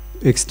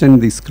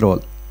extend the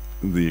scroll.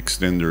 The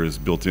extender is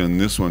built in.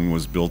 This one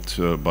was built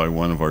by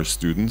one of our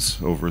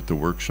students over at the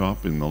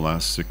workshop in the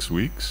last 6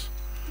 weeks.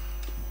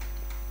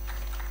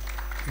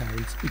 Yeah, I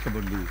will speak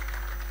about the...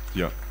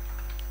 Yeah.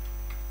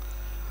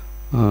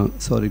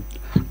 Sorry.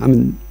 I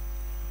mean,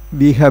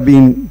 we have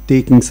been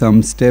taking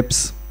some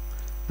steps,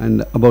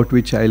 and about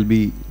which I'll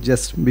be,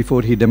 just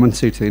before he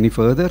demonstrates any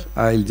further,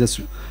 I'll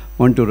just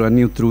want to run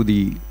you through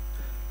the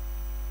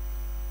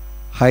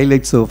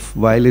highlights of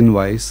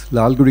violin-wise.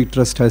 Lalgudi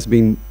Trust has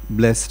been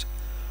blessed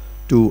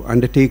to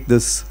undertake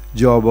this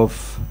job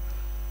of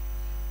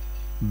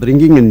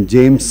bringing in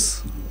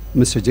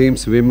Mr.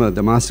 James Wimmer,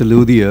 the master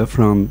luthier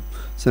from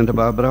Santa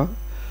Barbara,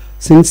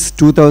 since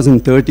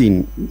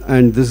 2013,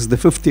 and this is the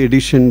 5th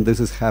edition this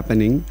is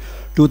happening.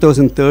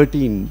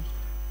 2013,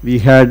 we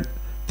had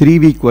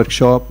 3-week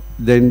workshop,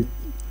 then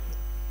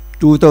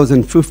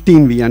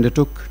 2015 we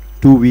undertook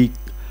 2-week,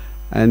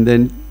 and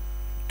then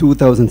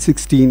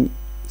 2016,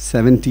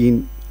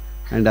 17,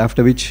 and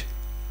after which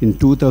in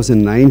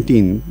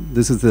 2019,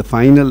 this is the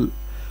final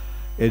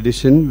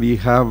edition. We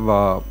have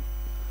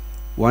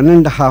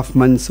 1.5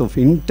 months of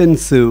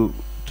intensive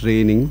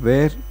training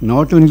where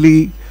not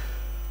only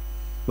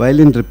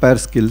violin repair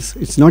skills,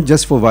 it's not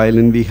just for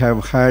violin, we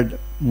have had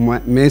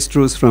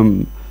maestros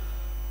from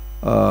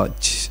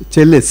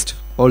cellist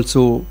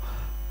also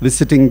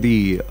visiting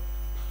the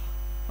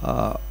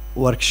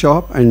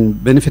workshop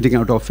and benefiting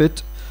out of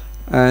it.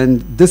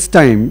 And this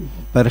time,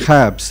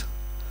 perhaps,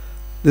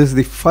 this is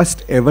the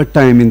first ever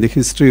time in the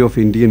history of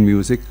Indian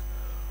music,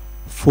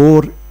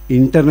 4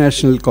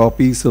 international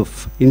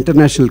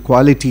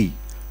quality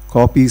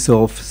copies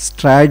of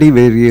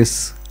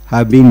Stradivarius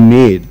have been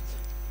made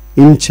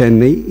in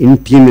Chennai, in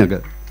T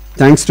Nagar,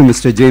 thanks to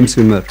Mr. James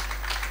Wimmer.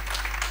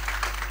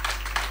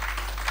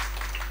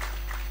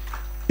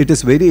 It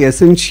is very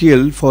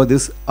essential for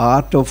this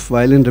art of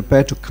violin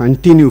repair to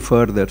continue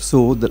further.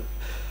 So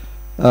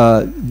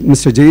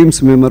Mr.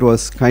 James Wimmer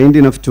was kind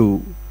enough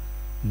to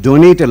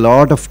donate a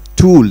lot of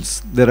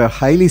tools. There are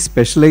highly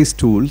specialized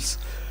tools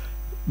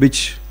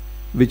which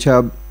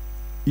are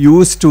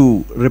used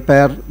to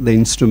repair the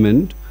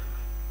instrument.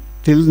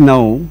 Till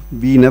now,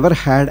 we never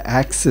had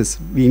access,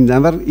 we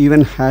never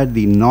even had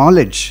the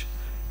knowledge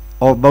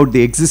about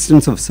the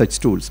existence of such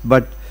tools.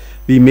 But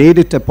we made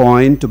it a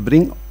point to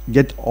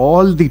get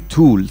all the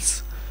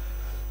tools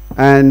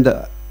and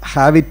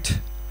have it.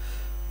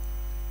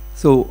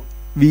 So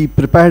we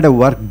prepared a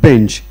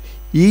workbench.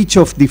 Each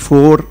of the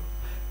 4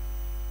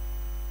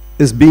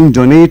 is being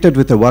donated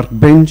with a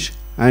workbench,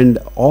 and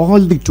all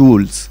the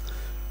tools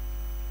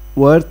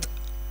worth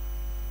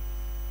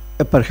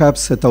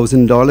perhaps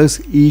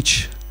 $1,000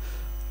 each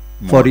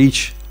for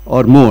each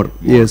or more.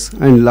 Yes,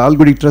 and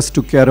Lalgudi Trust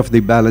took care of the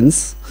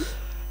balance,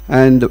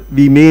 and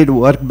we made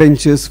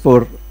workbenches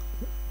for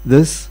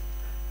this.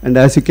 And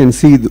as you can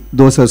see,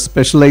 those are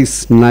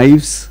specialized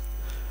knives,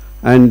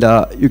 and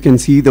you can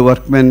see the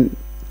workmen.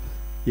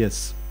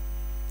 Yes.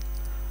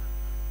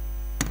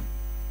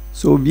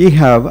 So we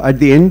have, at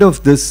the end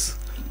of this,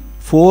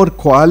 4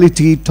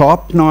 quality,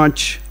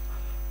 top-notch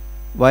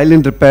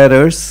violin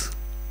repairers,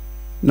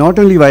 not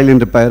only violin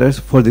repairers,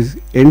 for this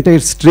entire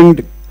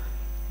stringed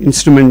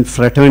instrument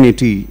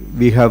fraternity.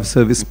 We have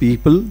service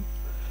people.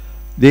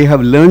 They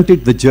have learnt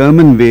it the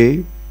German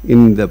way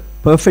in the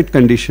perfect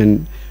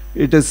condition.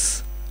 It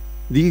is,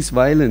 these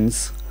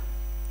violins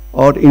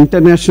are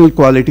international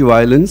quality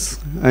violins,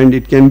 and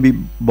it can be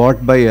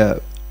bought by a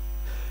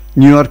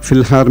New York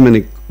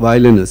Philharmonic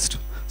violinist.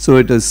 So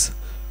it is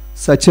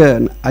such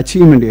an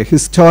achievement, a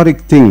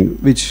historic thing,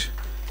 which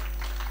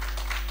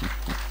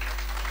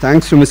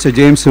thanks to Mr.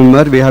 James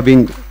Wimmer, we have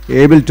been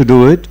able to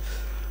do it.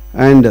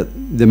 And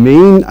the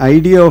main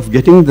idea of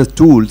getting the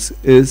tools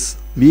is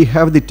we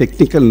have the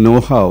technical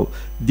know-how.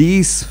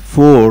 These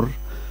 4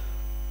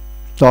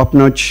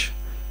 top-notch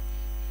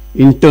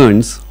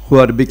interns who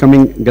are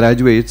becoming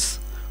graduates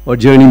or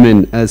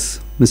journeymen, as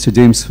Mr.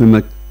 James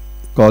Wimmer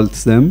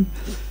calls them,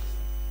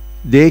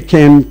 they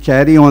can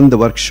carry on the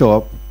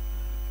workshop,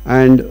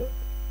 and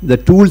the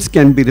tools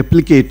can be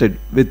replicated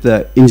with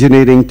the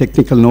engineering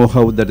technical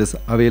know-how that is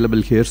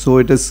available here. So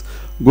it is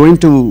going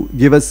to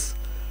give us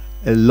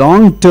a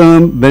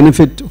long-term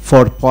benefit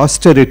for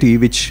posterity,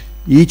 which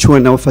each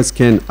one of us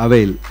can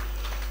avail.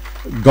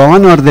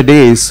 Gone are the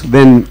days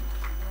when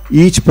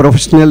each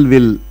professional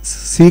will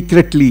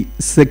secretly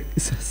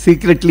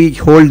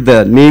hold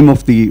the name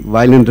of the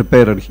violin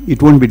repairer.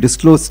 It won't be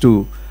disclosed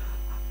to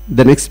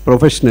the next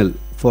professional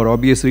for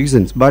obvious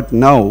reasons. But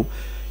now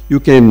you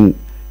can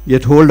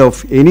get hold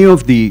of any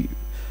of the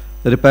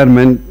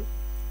repairmen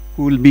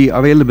who will be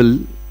available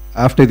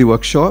after the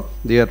workshop.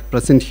 They are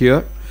present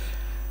here.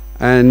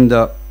 And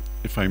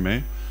if I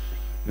may,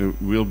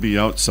 we'll be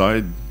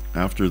outside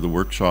after the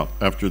workshop,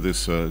 after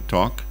this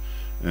talk,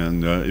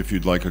 and if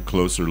you'd like a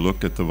closer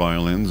look at the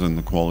violins and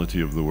the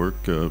quality of the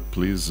work,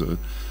 please,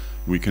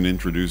 we can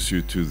introduce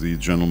you to the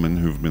gentlemen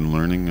who've been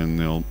learning,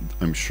 and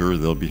I'm sure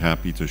they'll be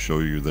happy to show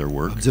you their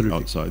work. Absolutely.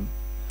 Outside.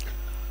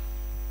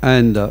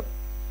 And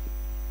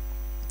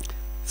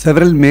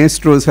several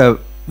maestros have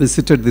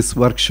visited this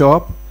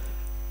workshop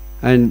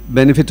and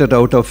benefited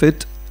out of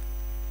it.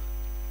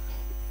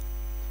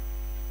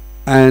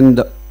 And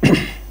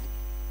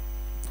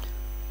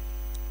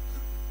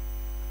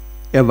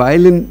a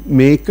violin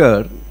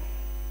maker,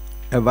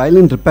 a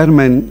violin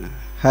repairman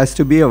has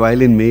to be a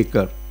violin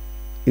maker.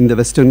 In the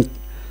Western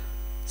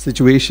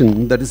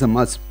situation, that is a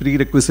must,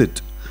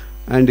 prerequisite.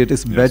 And it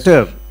is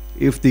better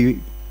if the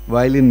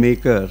violin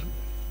maker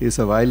is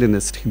a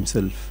violinist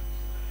himself.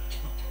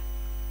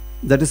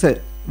 That is a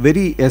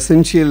very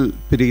essential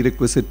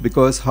prerequisite,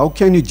 because how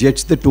can you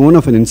judge the tone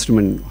of an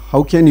instrument?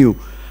 How can you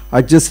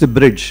adjust a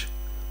bridge?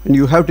 And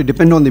you have to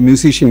depend on the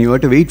musician, you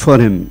have to wait for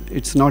him.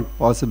 It's not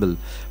possible.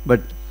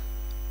 But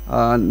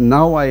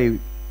now I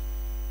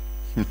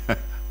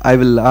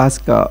will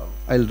ask,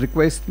 I'll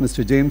request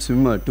Mr. James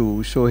Wimmer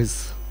to show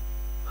his,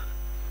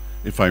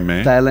 if I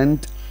may,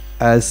 talent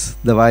as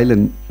the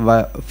violin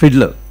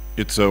fiddler.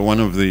 It's one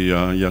of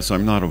the, yes,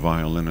 I'm not a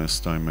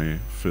violinist, I'm a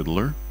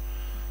fiddler.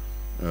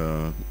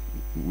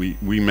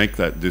 We make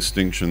that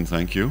distinction,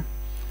 thank you.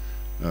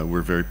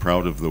 We're very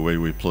proud of the way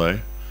we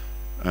play.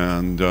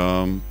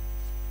 And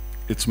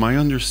it's my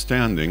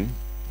understanding,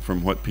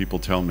 from what people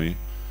tell me,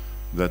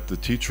 that the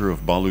teacher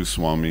of Balu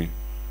Swami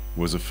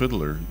was a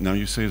fiddler. Now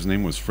you say his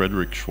name was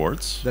Frederick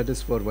Schwartz? That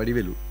is for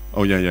Vadivelu.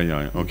 Oh,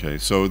 yeah. Okay,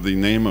 so the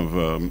name of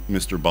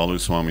Mr. Balu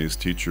Swami's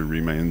teacher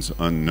remains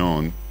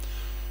unknown.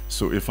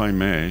 So if I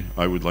may,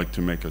 I would like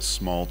to make a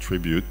small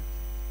tribute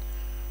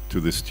to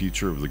this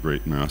teacher of the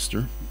great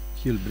master.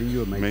 He'll bring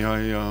you a mic. May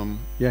I?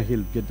 Yeah,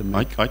 he'll get the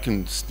mic. I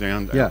can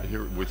stand out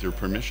here with your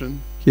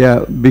permission.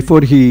 Yeah,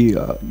 before he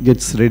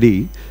gets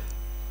ready,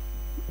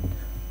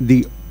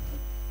 the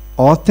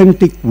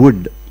authentic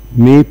wood,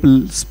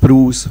 maple,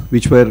 spruce,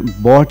 which were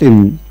bought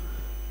in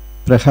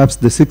perhaps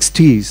the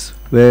 60s,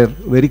 were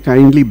very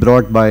kindly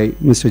brought by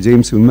Mr.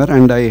 James Wimmer,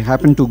 and I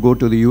happened to go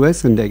to the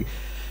US and I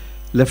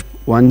left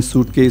one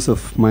suitcase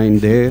of mine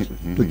there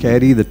to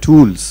carry the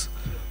tools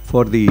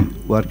for the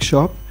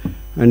workshop.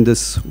 And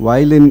this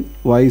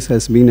violin-wise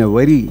has been a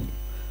very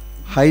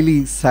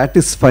highly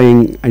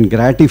satisfying and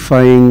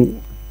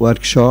gratifying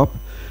workshop.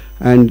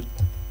 And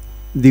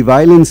the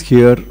violins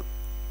here,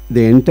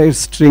 the entire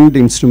stringed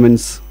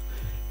instruments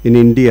in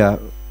India,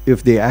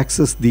 if they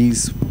access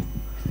these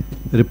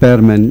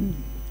repairmen,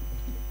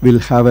 will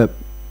have a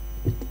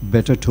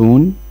better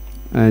tone,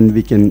 and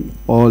we can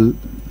all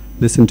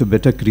listen to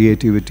better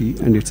creativity.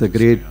 And it's a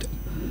great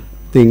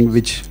thing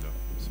which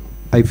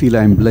I feel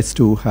I'm blessed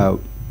to have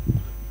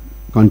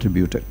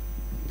contributed.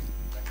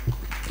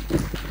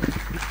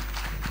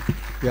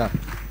 Yeah.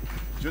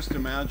 Just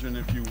imagine,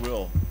 if you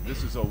will,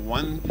 this is a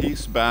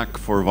one-piece back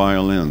for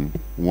violin,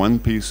 one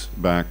piece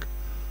back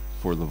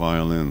for the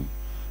violin.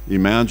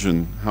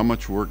 Imagine how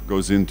much work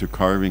goes into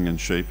carving and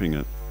shaping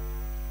it.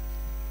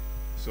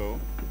 So,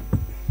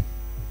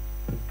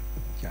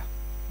 yeah,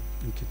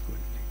 you can go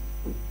ahead.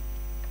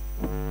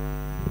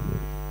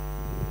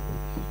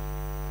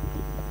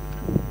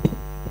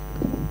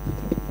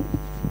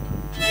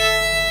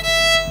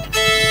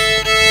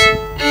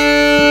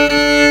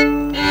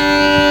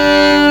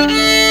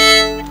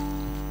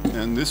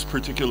 this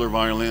particular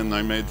violin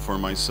I made for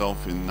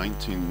myself in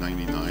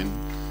 1999.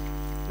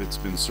 It's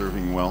been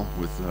serving well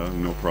with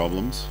no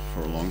problems for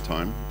a long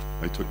time.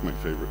 I took my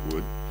favorite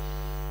wood.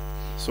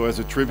 So as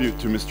a tribute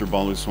to Mr.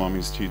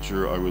 Baluswami's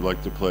teacher, I would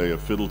like to play a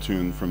fiddle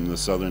tune from the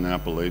southern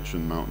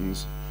Appalachian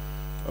Mountains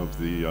of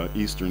the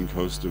eastern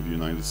coast of the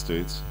United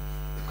States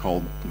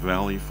called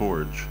Valley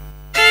Forge.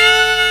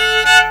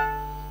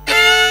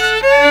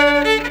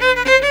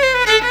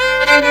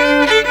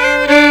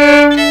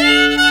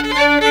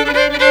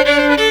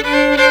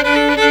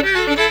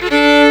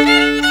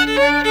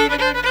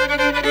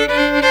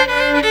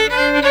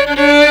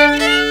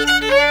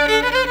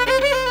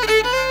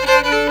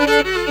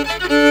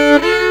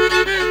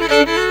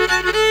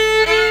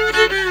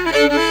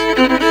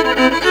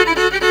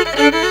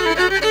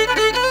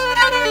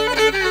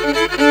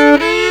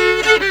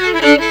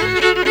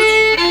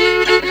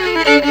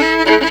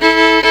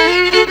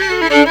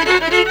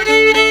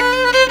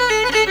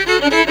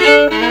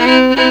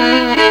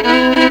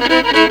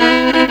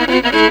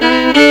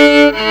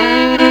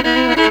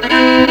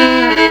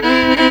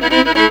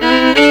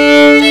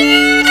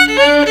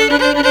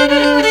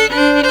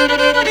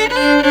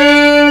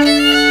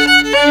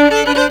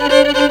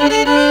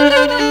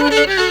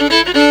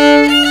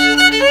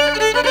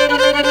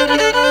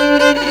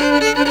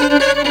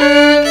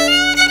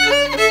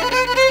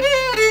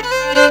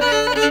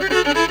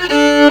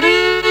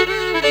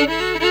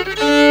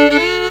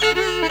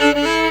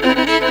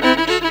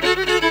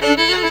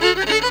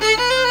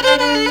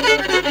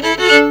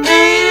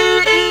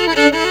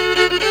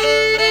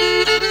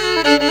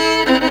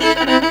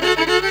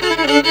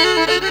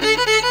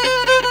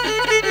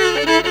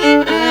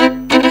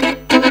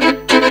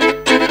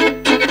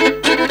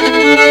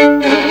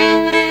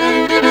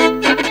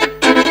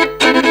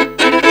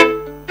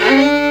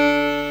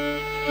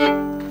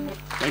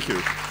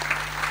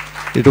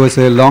 It was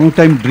a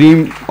long-time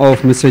dream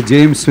of Mr.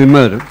 James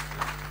Wimmer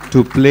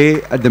to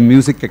play at the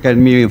Music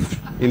Academy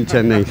in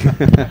Chennai.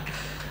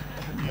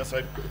 Yes,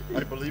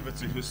 I believe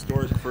it's a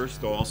historic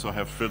first to also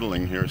have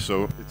fiddling here,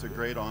 so it's a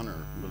great honor,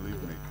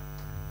 believe me.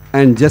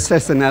 And just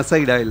as an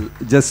aside,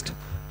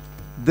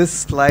 this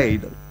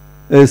slide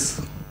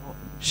is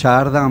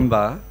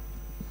Shardamba.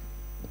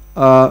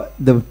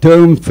 The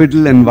term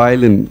fiddle and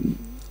violin,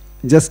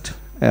 just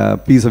a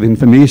piece of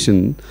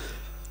information.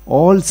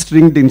 All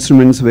stringed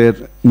instruments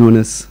were known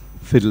as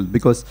fiddle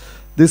because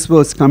this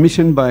was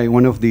commissioned by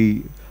one of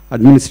the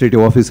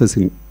administrative officers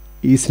in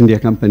East India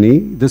Company.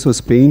 This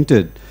was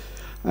painted,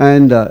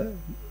 and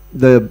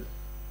the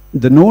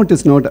note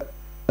is not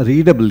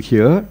readable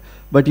here,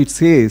 but it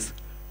says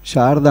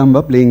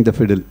Shardamba playing the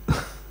fiddle.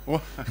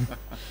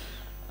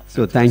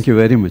 So thank you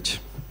very much.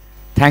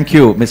 Thank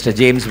you, Mr.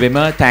 James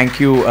Wimmer. Thank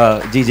you,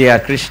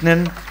 GJR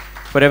Krishnan,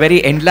 for a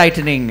very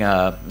enlightening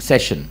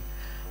session.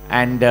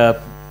 And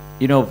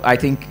you know, I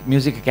think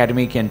Music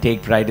Academy can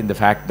take pride in the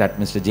fact that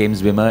Mr.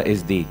 James Wimmer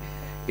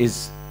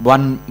is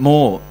one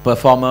more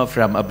performer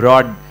from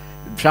abroad.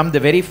 From the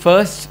very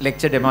first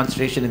lecture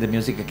demonstration in the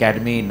Music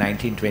Academy in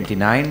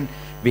 1929,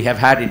 we have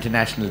had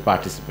international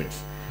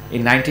participants.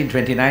 In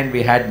 1929,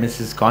 we had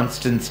Mrs.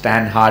 Constance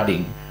Stan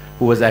Harding,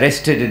 who was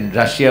arrested in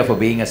Russia for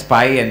being a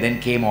spy and then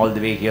came all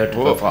the way here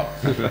to perform.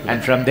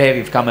 And from there,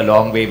 we've come a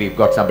long way. We've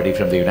got somebody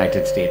from the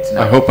United States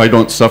now. I hope I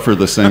don't suffer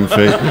the same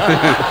fate.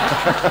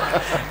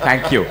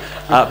 Thank you.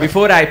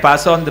 Before I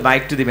pass on the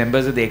mic to the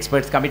members of the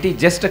experts committee,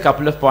 just a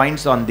couple of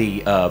points on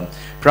the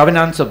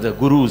provenance of the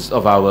gurus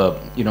of our,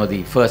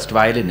 the first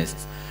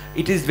violinists.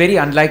 It is very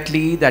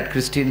unlikely that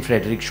Christian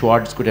Frederick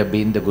Schwartz could have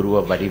been the guru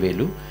of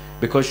Vadivelu,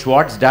 because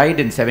Schwartz died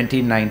in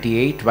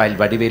 1798 while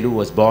Vadivelu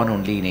was born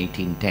only in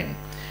 1810.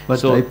 But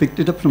so I picked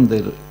it up from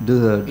the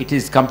it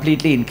is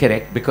completely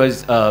incorrect,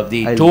 because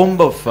the tomb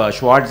of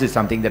Schwartz is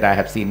something that I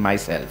have seen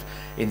myself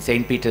in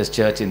St. Peter's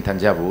Church in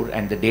Thanjavur,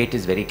 and the date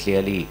is very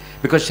clearly,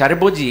 because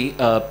Sharaboji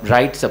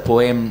writes a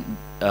poem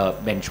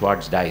when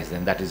Schwartz dies,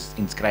 and that is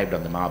inscribed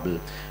on the marble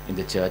in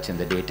the church, and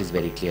the date is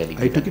very clearly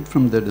given. I took it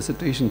from the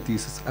dissertation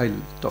thesis. I'll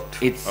talk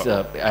to it's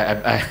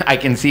I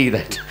can see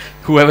that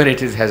whoever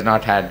it is has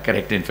not had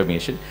correct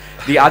information.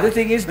 The other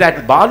thing is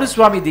that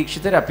Baluswami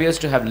Dikshitar appears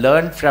to have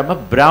learned from a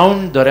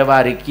Brown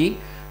Doravariki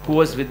who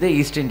was with the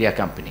East India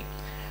Company.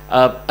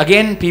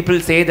 Again, people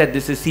say that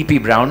this is C.P.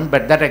 Brown,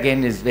 but that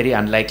again is very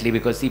unlikely,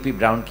 because C.P.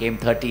 Brown came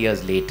 30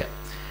 years later.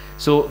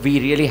 So we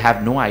really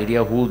have no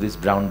idea who this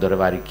Brown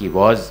Doravariki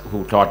was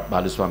who taught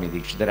Baluswami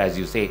Dikshitar. As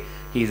you say,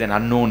 he is an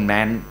unknown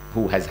man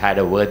who has had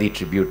a worthy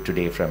tribute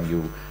today from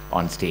you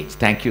on stage.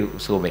 Thank you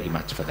so very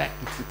much for that.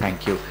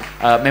 Thank you.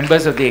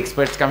 Members of the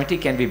experts committee,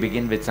 can we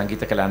begin with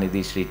Sangeeta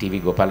Kalanidhi Shri T.V.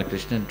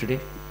 Gopalakrishnan today?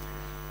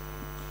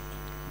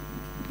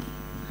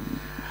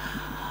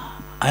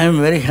 I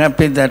am very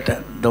happy that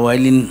the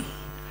violin,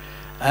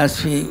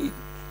 as we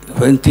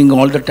think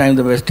all the time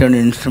the Western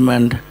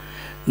instrument,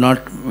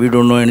 we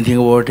don't know anything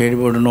about it,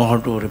 we don't know how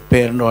to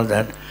repair and all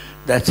that.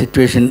 That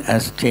situation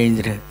has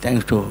changed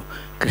thanks to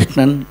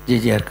Krishnan,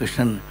 GJR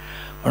Krishnan,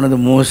 one of the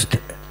most,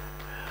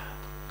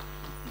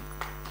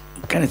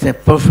 can I say,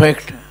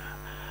 perfect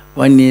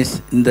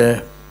violinists in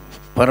the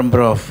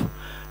parampara of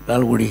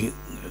Lalgudi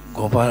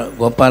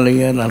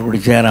Gopalaya, Lalgudi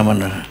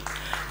GJR.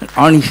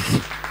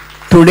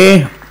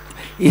 Today,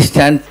 he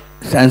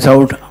stands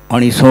out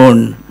on his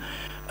own,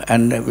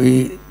 and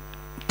we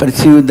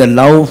perceive the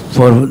love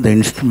for the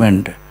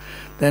instrument.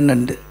 Then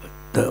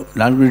the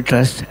Lalgudi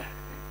Trust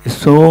is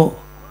so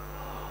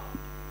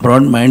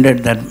broad-minded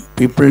that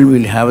people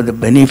will have the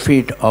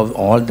benefit of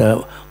all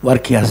the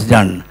work he has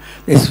done.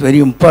 It's very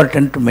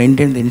important to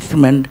maintain the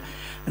instrument.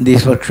 And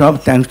this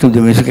workshop, thanks to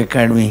the Music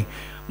Academy,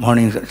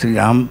 Morning Sri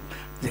Ram,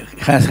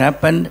 has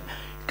happened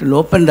to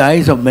open the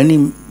eyes of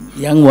many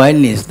young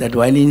violinists that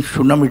violin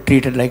should not be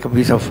treated like a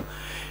piece of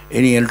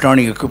any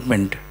electronic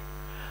equipment.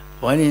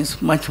 Violin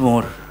is much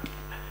more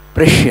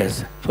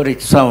precious for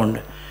its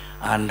sound,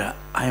 and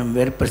I am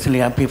very personally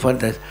happy for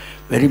this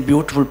very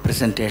beautiful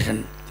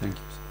presentation. Thank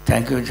you.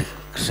 Thank you,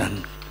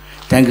 son.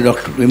 Thank you,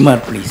 Dr.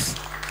 Wimmer, please.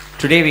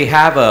 Today we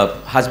have a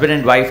husband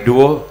and wife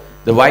duo.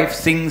 The wife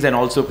sings and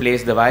also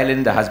plays the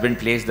violin. The husband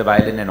plays the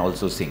violin and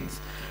also sings.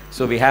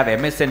 So we have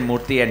M.S.N.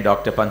 Murthy and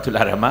Dr.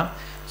 Pantula Rama.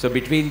 So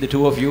between the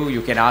two of you,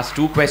 you can ask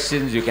two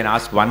questions. You can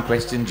ask one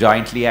question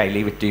jointly. I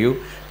leave it to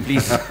you.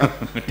 Please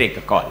take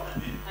a call.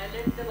 I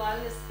let the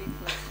violin speak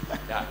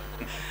first. Yeah.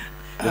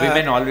 The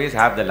women always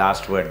have the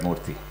last word,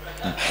 Murthy.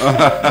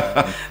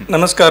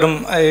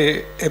 Namaskaram.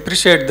 I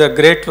appreciate the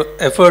great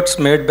efforts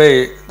made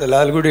by the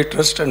Lalgudi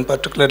Trust and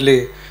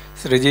particularly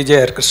Sri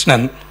GJR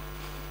Krishnan.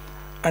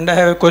 And I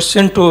have a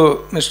question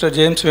to Mr.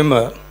 James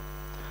Wimmer.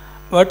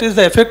 What is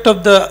the effect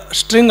of the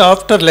string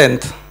after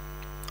length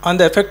on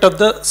the effect of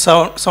the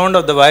sound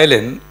of the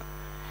violin?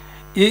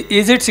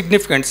 Is it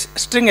significant?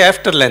 String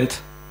after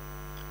length.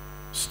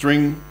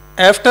 String?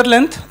 After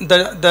length,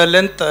 the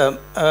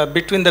length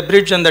between the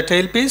bridge and the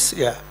tailpiece,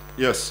 yeah.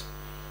 Yes.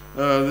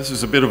 This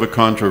is a bit of a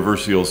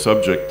controversial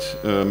subject.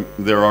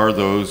 There are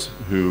those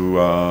who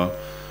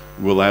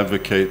will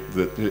advocate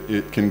that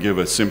it can give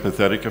a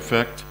sympathetic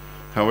effect.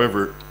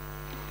 However,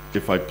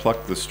 if I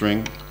pluck the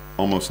string,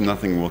 almost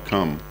nothing will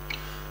come.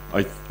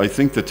 I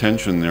think the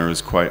tension there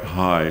is quite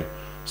high,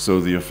 so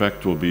the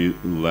effect will be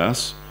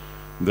less.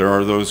 There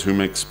are those who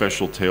make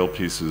special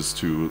tailpieces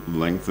to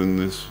lengthen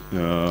this,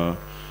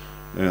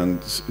 and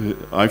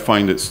I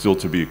find it still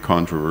to be a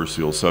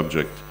controversial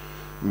subject.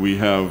 We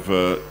have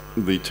the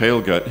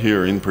tailgut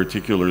here, in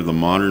particular the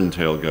modern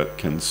tailgut,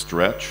 can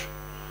stretch.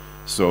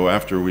 So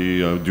after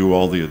we do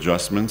all the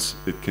adjustments,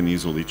 it can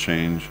easily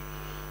change.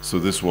 So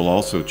this will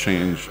also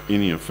change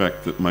any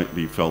effect that might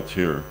be felt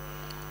here.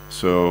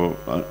 So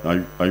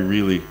I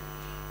really,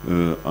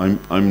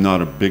 I'm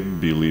not a big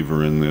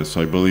believer in this.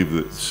 I believe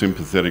that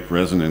sympathetic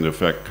resonant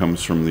effect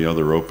comes from the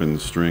other open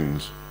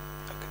strings.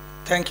 Okay.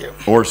 Thank you.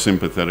 Or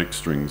sympathetic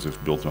strings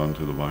if built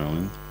onto the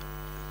violin.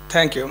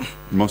 Thank you.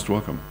 Most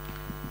welcome.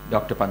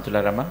 Dr.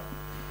 Pantula Rama.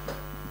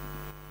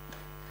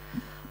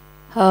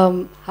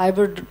 I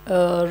would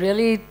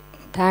really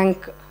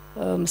thank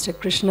Mr.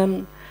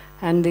 Krishnan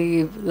and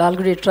the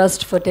Lalgudi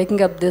Trust for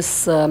taking up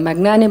this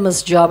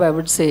magnanimous job, I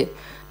would say.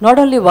 Not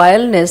only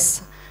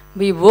violinists,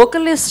 we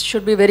vocalists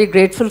should be very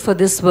grateful for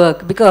this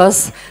work,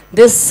 because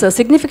this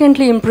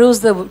significantly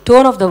improves the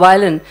tone of the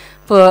violin,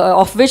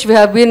 of which we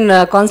have been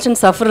constant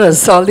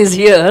sufferers all these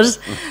years.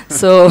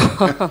 So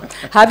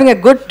having a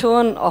good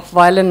tone of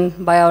violin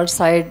by our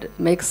side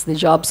makes the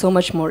job so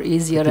much more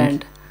easier.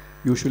 And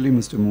usually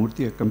Mr.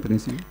 Murthy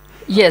accompanies you?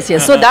 Yes,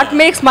 yes. So that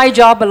makes my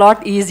job a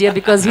lot easier,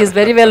 because he is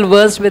very well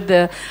versed with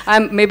the,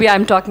 maybe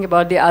I'm talking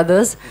about the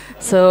others,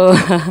 so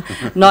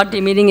not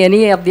demeaning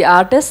any of the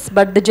artists,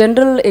 but the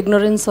general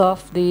ignorance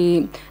of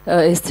the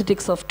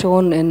aesthetics of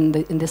tone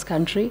in this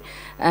country.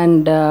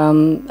 And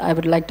I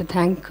would like to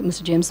thank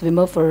Mr. James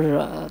Wimmer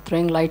for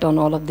throwing light on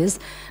all of this.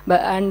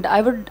 And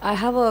I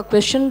have a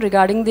question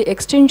regarding the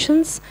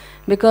extensions,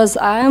 because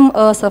I am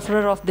a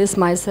sufferer of this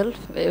myself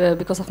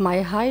because of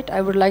my height.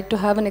 I would like to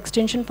have an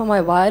extension for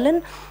my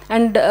violin.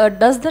 And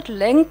does that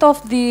length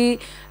of the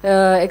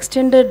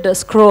extended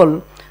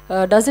scroll,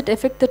 does it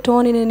affect the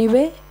tone in any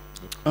way?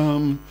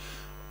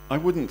 I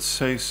wouldn't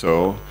say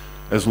so,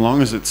 as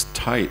long as it's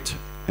tight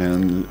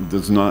and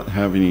does not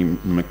have any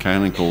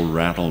mechanical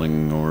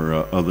rattling or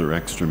other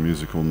extra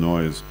musical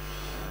noise.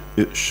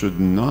 It should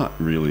not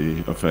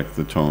really affect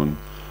the tone.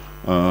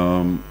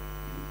 And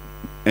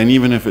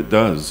even if it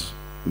does,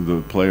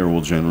 the player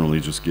will generally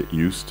just get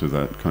used to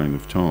that kind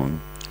of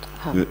tone.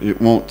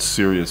 It won't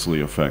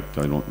seriously affect,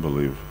 I don't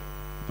believe.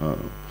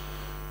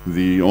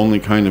 The only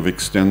kind of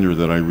extender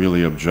that I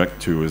really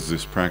object to is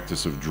this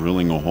practice of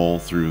drilling a hole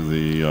through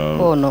the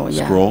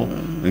scroll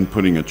and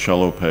putting a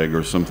cello peg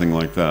or something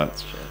like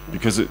that.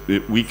 Because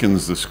it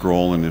weakens the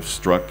scroll, and if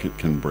struck, it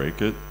can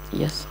break it.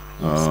 Yes.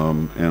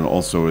 And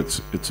also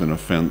it's an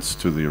offense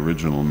to the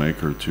original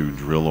maker to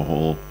drill a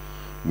hole.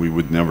 We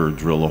would never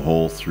drill a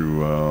hole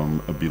through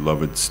a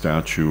beloved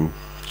statue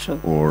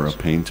or a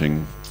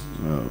painting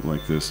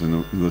like this.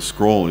 And the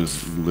scroll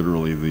is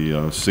literally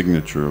the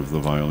signature of the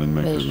violin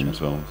makers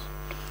themselves.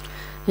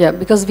 Yeah,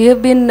 because we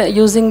have been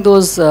using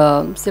those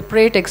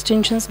separate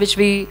extensions which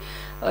we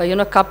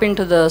cup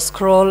into the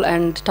scroll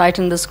and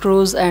tighten the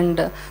screws,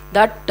 and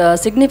that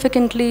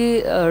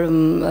significantly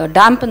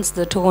dampens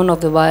the tone of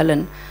the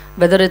violin,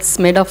 whether it's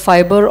made of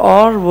fiber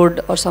or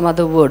wood or some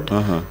other wood.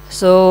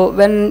 So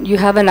when you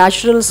have a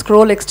natural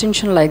scroll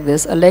extension like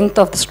this, a length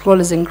of the scroll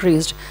is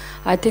increased.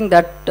 I think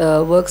that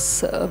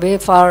works way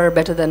far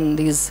better than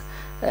these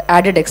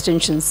added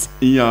extensions.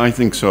 Yeah, I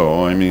think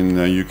so. I mean,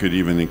 you could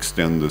even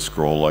extend the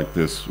scroll like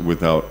this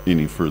without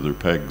any further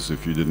pegs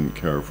if you didn't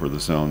care for the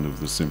sound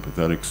of the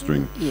sympathetic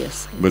string.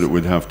 Yes. But it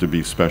would have to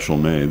be special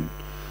made.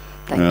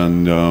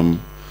 And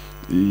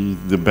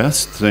the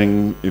best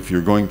thing, if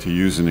you're going to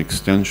use an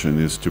extension,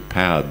 is to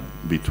pad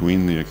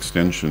between the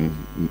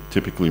extension,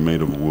 typically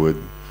made of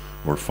wood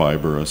or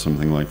fiber or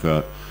something like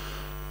that.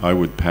 I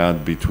would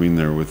pad between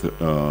there with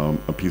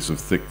a piece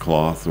of thick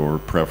cloth, or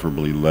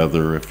preferably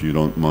leather if you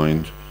don't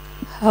mind.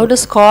 How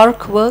does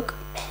cork work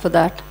for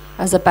that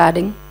as a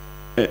padding?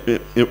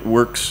 It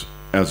works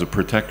as a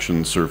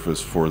protection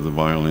surface for the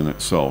violin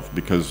itself,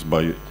 because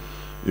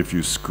if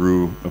you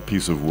screw a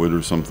piece of wood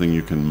or something,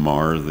 you can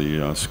mar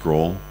the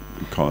scroll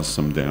and cause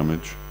some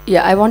damage.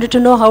 Yeah, I wanted to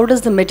know, how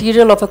does the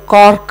material of a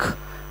cork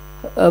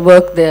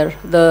work there?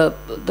 The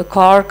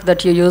cork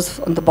that you use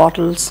on the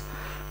bottles?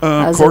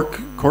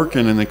 Cork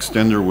in an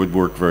extender would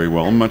work very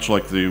well, much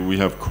like we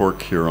have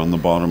cork here on the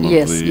bottom of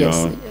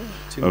the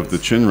of the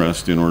chin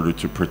rest in order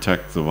to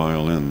protect the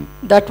violin.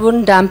 That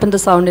wouldn't dampen the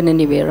sound in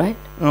any way, right?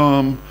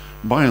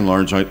 By and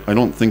large, I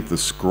don't think the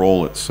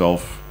scroll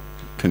itself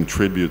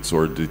contributes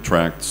or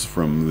detracts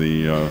from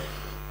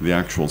the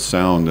actual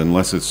sound,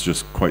 unless it's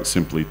just quite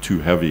simply too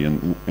heavy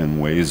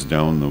and weighs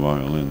down the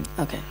violin.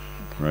 Okay.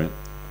 Right?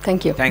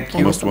 Thank you. Thank you. Thank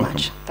you Most so welcome.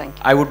 much. Thank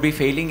you. I would be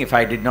failing if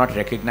I did not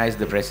recognize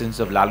the presence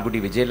of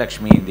Lalgudi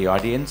Vijayalakshmi in the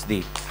audience,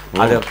 the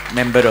other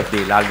member of the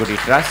Lalgudi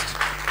Trust.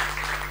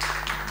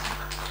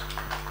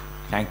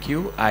 Thank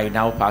you. I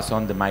now pass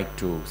on the mic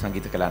to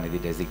Sangeeta Kalanidhi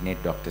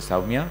designate Dr.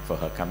 Soumya for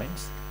her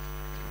comments.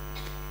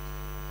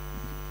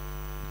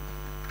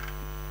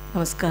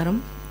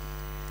 Namaskaram.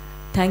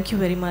 Thank you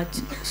very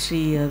much,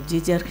 Sri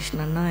GJR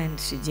Krishnan and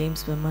Sri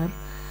James Wimmer,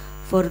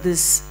 for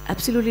this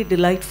absolutely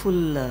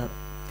delightful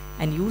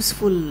and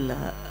useful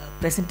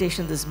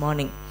presentation this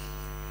morning.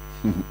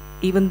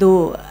 Even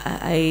though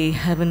I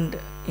haven't,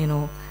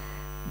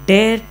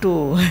 dared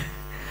to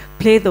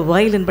play the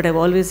violin, but I've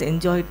always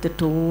enjoyed the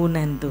tone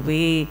and the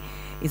way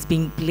it's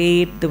being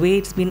played, the way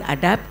it's been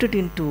adapted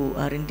into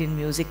our Indian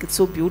music. It's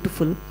so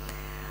beautiful.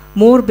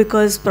 More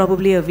because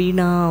probably a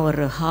veena or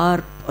a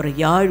harp or a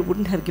yard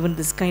wouldn't have given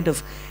this kind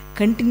of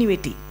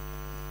continuity.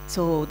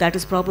 So that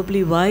is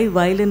probably why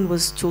violin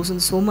was chosen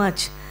so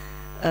much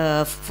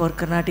for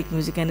Carnatic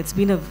music, and it's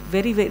been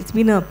it's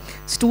been a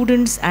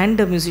student's and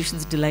a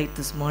musician's delight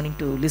this morning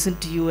to listen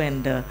to you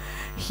and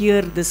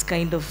hear this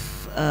kind of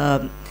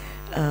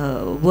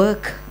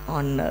work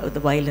on the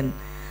violin.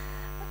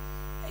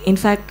 In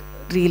fact,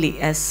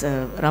 really, as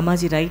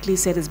Ramaji rightly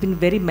said, it's been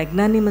very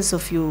magnanimous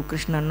of you,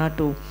 Krishnanna,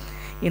 to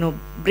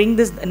bring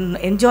this and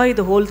enjoy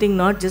the whole thing,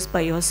 not just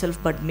by yourself,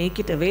 but make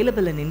it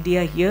available in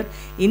India here,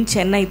 in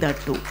Chennai, that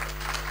too.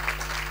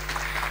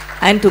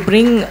 And to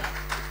bring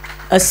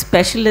a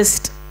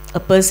specialist, a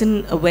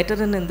person, a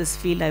veteran in this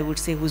field, I would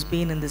say, who's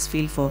been in this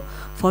field for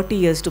 40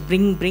 years, to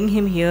bring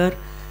him here,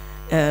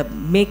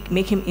 make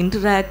him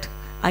interact.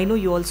 I know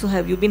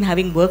you've been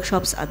having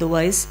workshops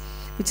otherwise,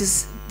 which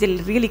is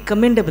really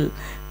commendable,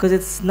 because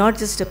it's not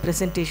just a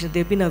presentation.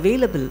 They've been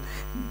available.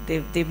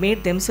 They've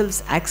made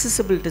themselves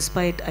accessible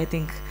despite, I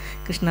think,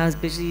 Krishna's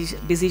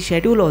busy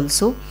schedule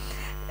also,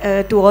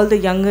 to all the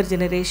younger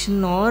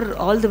generation or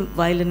all the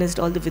violinists,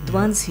 all the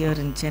Vidvans here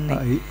in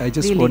Chennai. I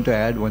just want to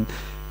add one.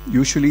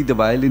 Usually the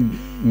violin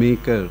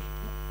maker,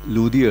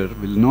 luthier,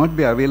 will not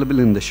be available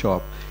in the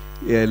shop.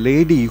 A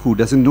lady who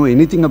doesn't know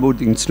anything about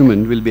the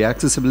instrument will be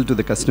accessible to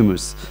the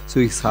customers. So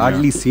he's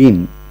hardly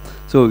seen.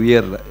 So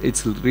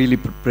it's really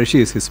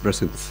precious, his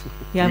presence.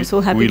 Yeah, I'm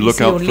so happy we to look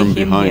see out only from him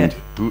behind.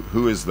 here.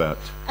 Who is that?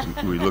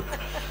 We look.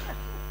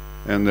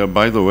 And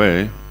by the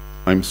way,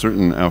 I'm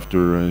certain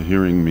after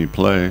hearing me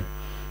play,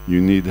 you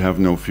need have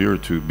no fear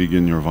to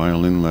begin your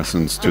violin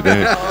lessons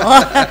today.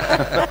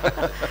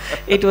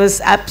 It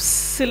was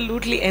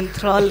absolutely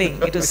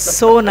enthralling. It was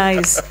so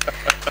nice.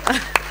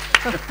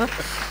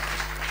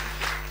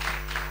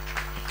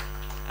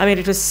 I mean,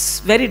 it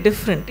was very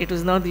different. It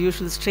was not the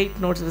usual straight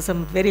notes. There were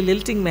some very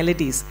lilting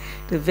melodies.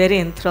 It was very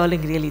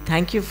enthralling, really.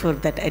 Thank you for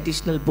that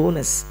additional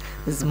bonus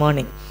this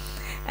morning.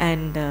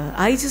 And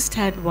I just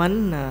had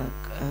one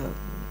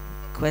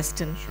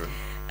question.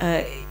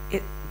 Sure.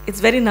 It's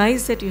very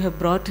nice that you have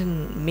brought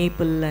in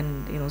maple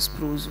and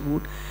spruce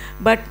wood,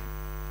 but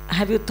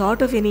have you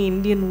thought of any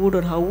Indian wood,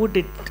 or how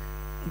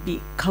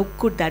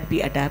could that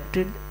be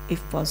adapted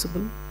if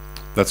possible?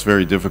 That's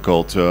very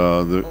difficult.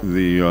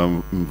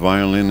 The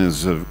violin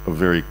is a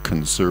very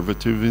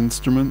conservative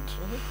instrument,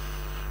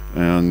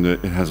 and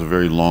it has a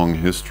very long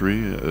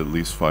history, at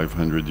least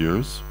 500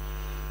 years.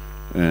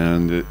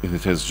 And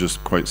it has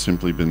just quite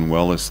simply been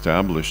well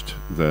established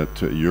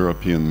that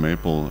European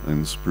maple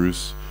and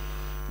spruce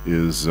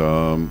is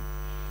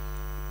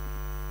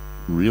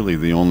really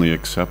the only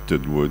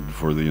accepted wood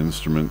for the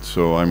instrument.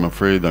 So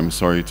I'm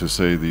sorry to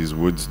say, these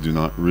woods do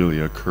not really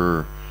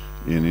occur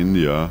in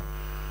India.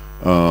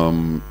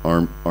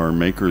 Our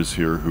makers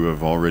here, who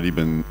have already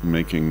been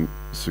making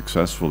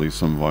successfully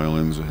some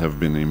violins, have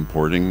been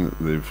importing.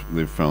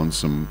 They've found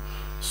some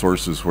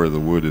sources where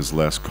the wood is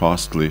less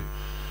costly,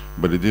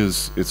 but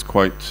it's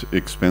quite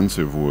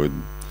expensive wood.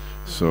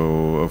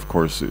 So of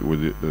course it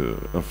would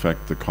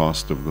affect the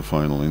cost of the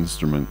final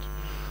instrument.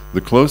 The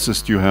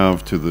closest you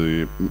have to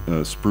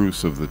the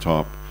spruce of the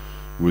top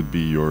would be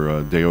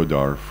your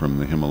deodar from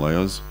the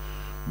Himalayas,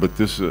 but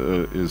this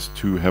is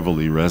too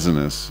heavily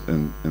resinous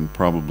and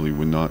probably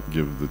would not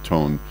give the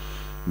tone.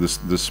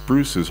 The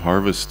spruce is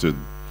harvested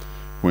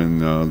when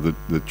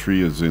the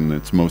tree is in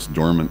its most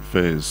dormant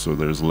phase, so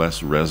there's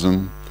less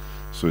resin,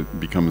 so it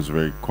becomes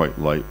quite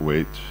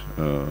lightweight,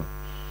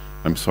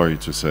 I'm sorry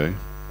to say.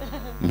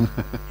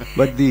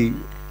 But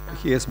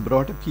he has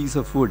brought a piece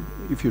of wood.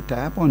 If you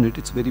tap on it,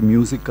 it's very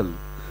musical.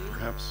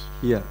 Perhaps.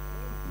 Yeah.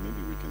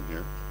 Maybe we can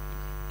hear.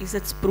 Is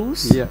that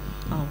spruce? Yeah.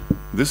 Oh.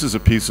 This is a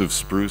piece of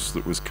spruce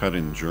that was cut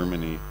in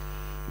Germany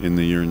in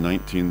the year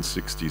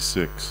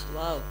 1966.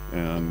 Wow.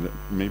 And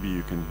maybe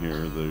you can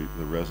hear the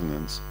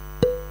resonance.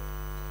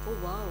 Oh,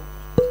 wow.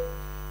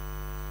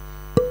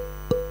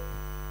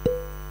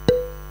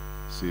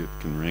 See, it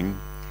can ring.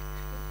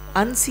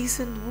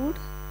 unseasoned wood?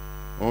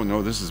 Oh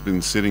no, this has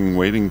been sitting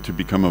waiting to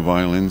become a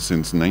violin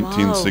since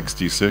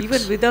 1966.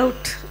 Even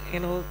without, you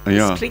know,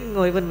 string,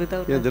 or even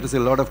without. Yeah, there is a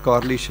lot of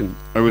correlation.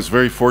 I was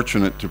very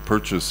fortunate to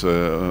purchase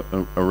a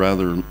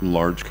rather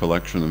large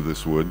collection of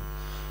this wood.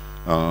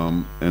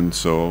 And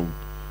so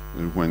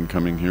when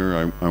coming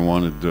here, I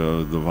wanted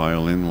the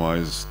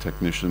violin-wise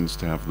technicians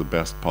to have the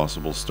best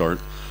possible start.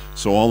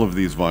 So all of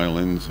these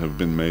violins have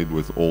been made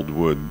with old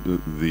wood.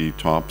 The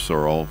tops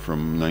are all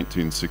from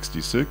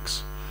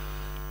 1966.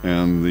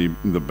 And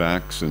the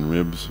backs and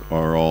ribs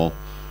are all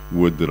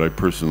wood that I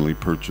personally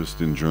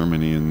purchased in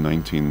Germany in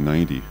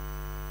 1990.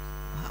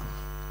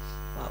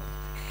 Wow.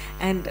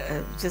 And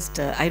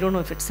I don't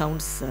know if it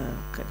sounds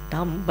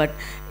dumb, but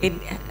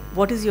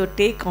what is your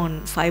take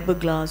on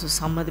fiberglass or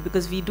some other?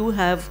 Because we do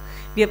have,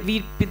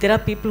 there are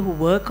people who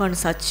work on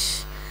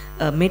such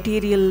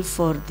material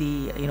for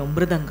the,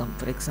 mridangam,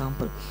 for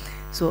example.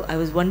 So I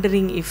was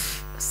wondering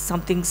if some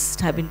things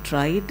have been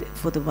tried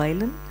for the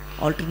violin,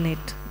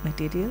 alternate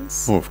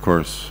materials? Oh, of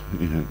course.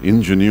 Yeah.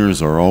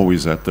 Engineers are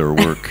always at their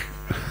work.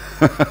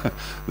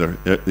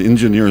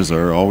 Engineers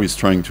are always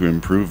trying to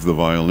improve the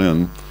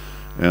violin,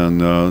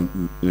 and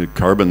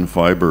carbon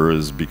fiber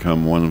has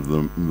become one of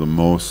the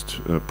most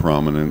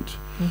prominent.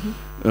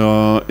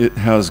 Mm-hmm. It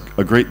has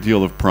a great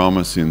deal of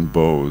promise in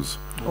bows,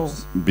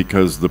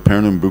 because the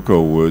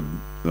Pernambuco wood,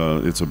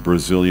 it's a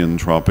Brazilian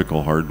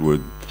tropical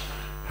hardwood,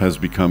 has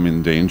become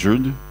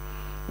endangered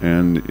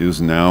and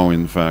is now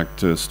in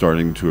fact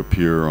starting to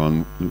appear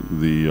on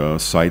the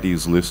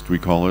CITES list, we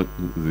call it,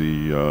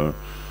 the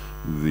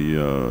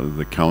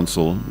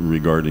council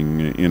regarding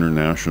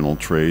international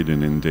trade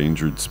in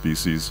endangered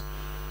species.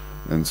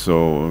 And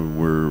so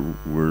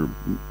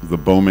the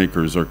bow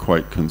makers are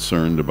quite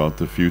concerned about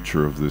the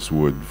future of this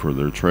wood for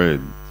their trade.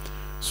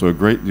 So a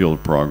great deal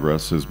of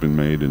progress has been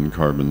made in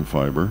carbon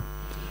fiber.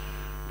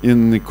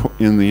 In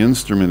the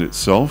instrument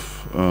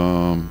itself,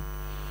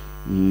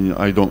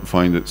 I don't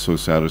find it so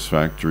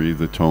satisfactory.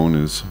 The tone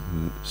is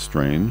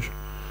strange,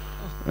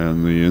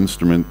 and the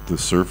instrument, the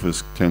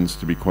surface tends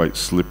to be quite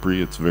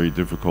slippery. It's very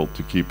difficult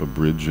to keep a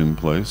bridge in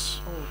place.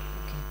 Oh,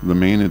 okay. The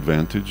main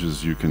advantage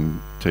is you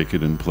can take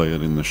it and play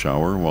it in the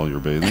shower while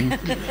you're bathing.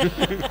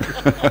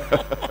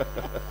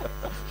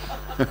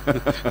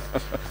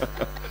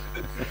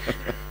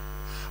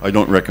 I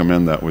don't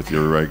recommend that with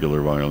your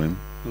regular violin.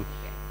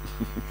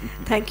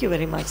 Thank you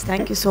very much.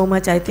 Thank you so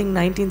much. I think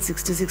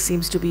 1966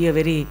 seems to be a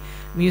very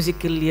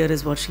musical year,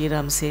 is what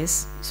Sriram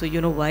says. So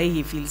you know why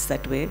he feels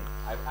that way.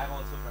 I'm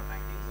also from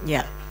 1966.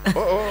 Yeah.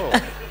 Oh,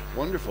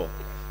 wonderful.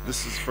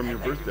 This is from your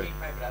birthday.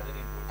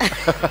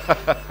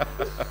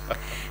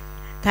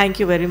 Thank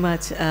you very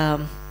much.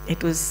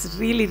 It was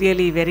really,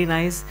 really very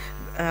nice.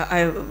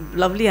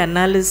 Lovely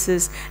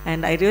analysis,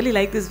 and I really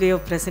like this way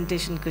of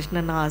presentation.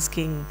 Krishnan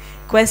asking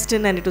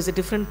question, and it was a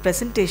different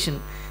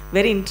presentation.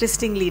 Very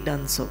interestingly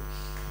done. So,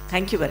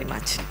 thank you very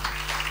much.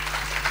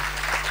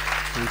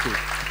 Thank you.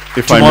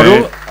 If I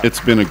may, it's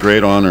been a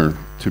great honor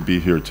to be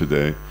here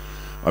today.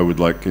 I would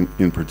like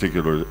in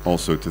particular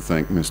also to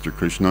thank Mr.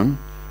 Krishnan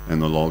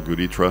and the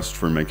Lalgudi Trust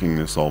for making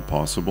this all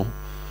possible.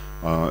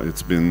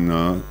 It's been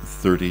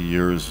 30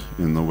 years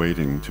in the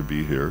waiting to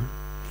be here.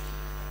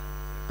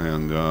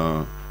 And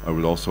I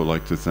would also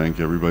like to thank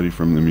everybody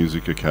from the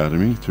Music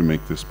Academy to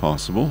make this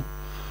possible.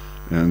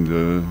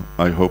 And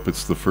I hope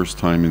it's the first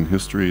time in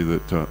history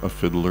that a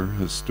fiddler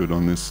has stood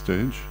on this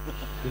stage.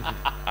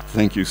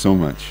 Thank you so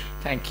much.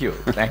 Thank you.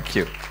 Thank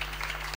you.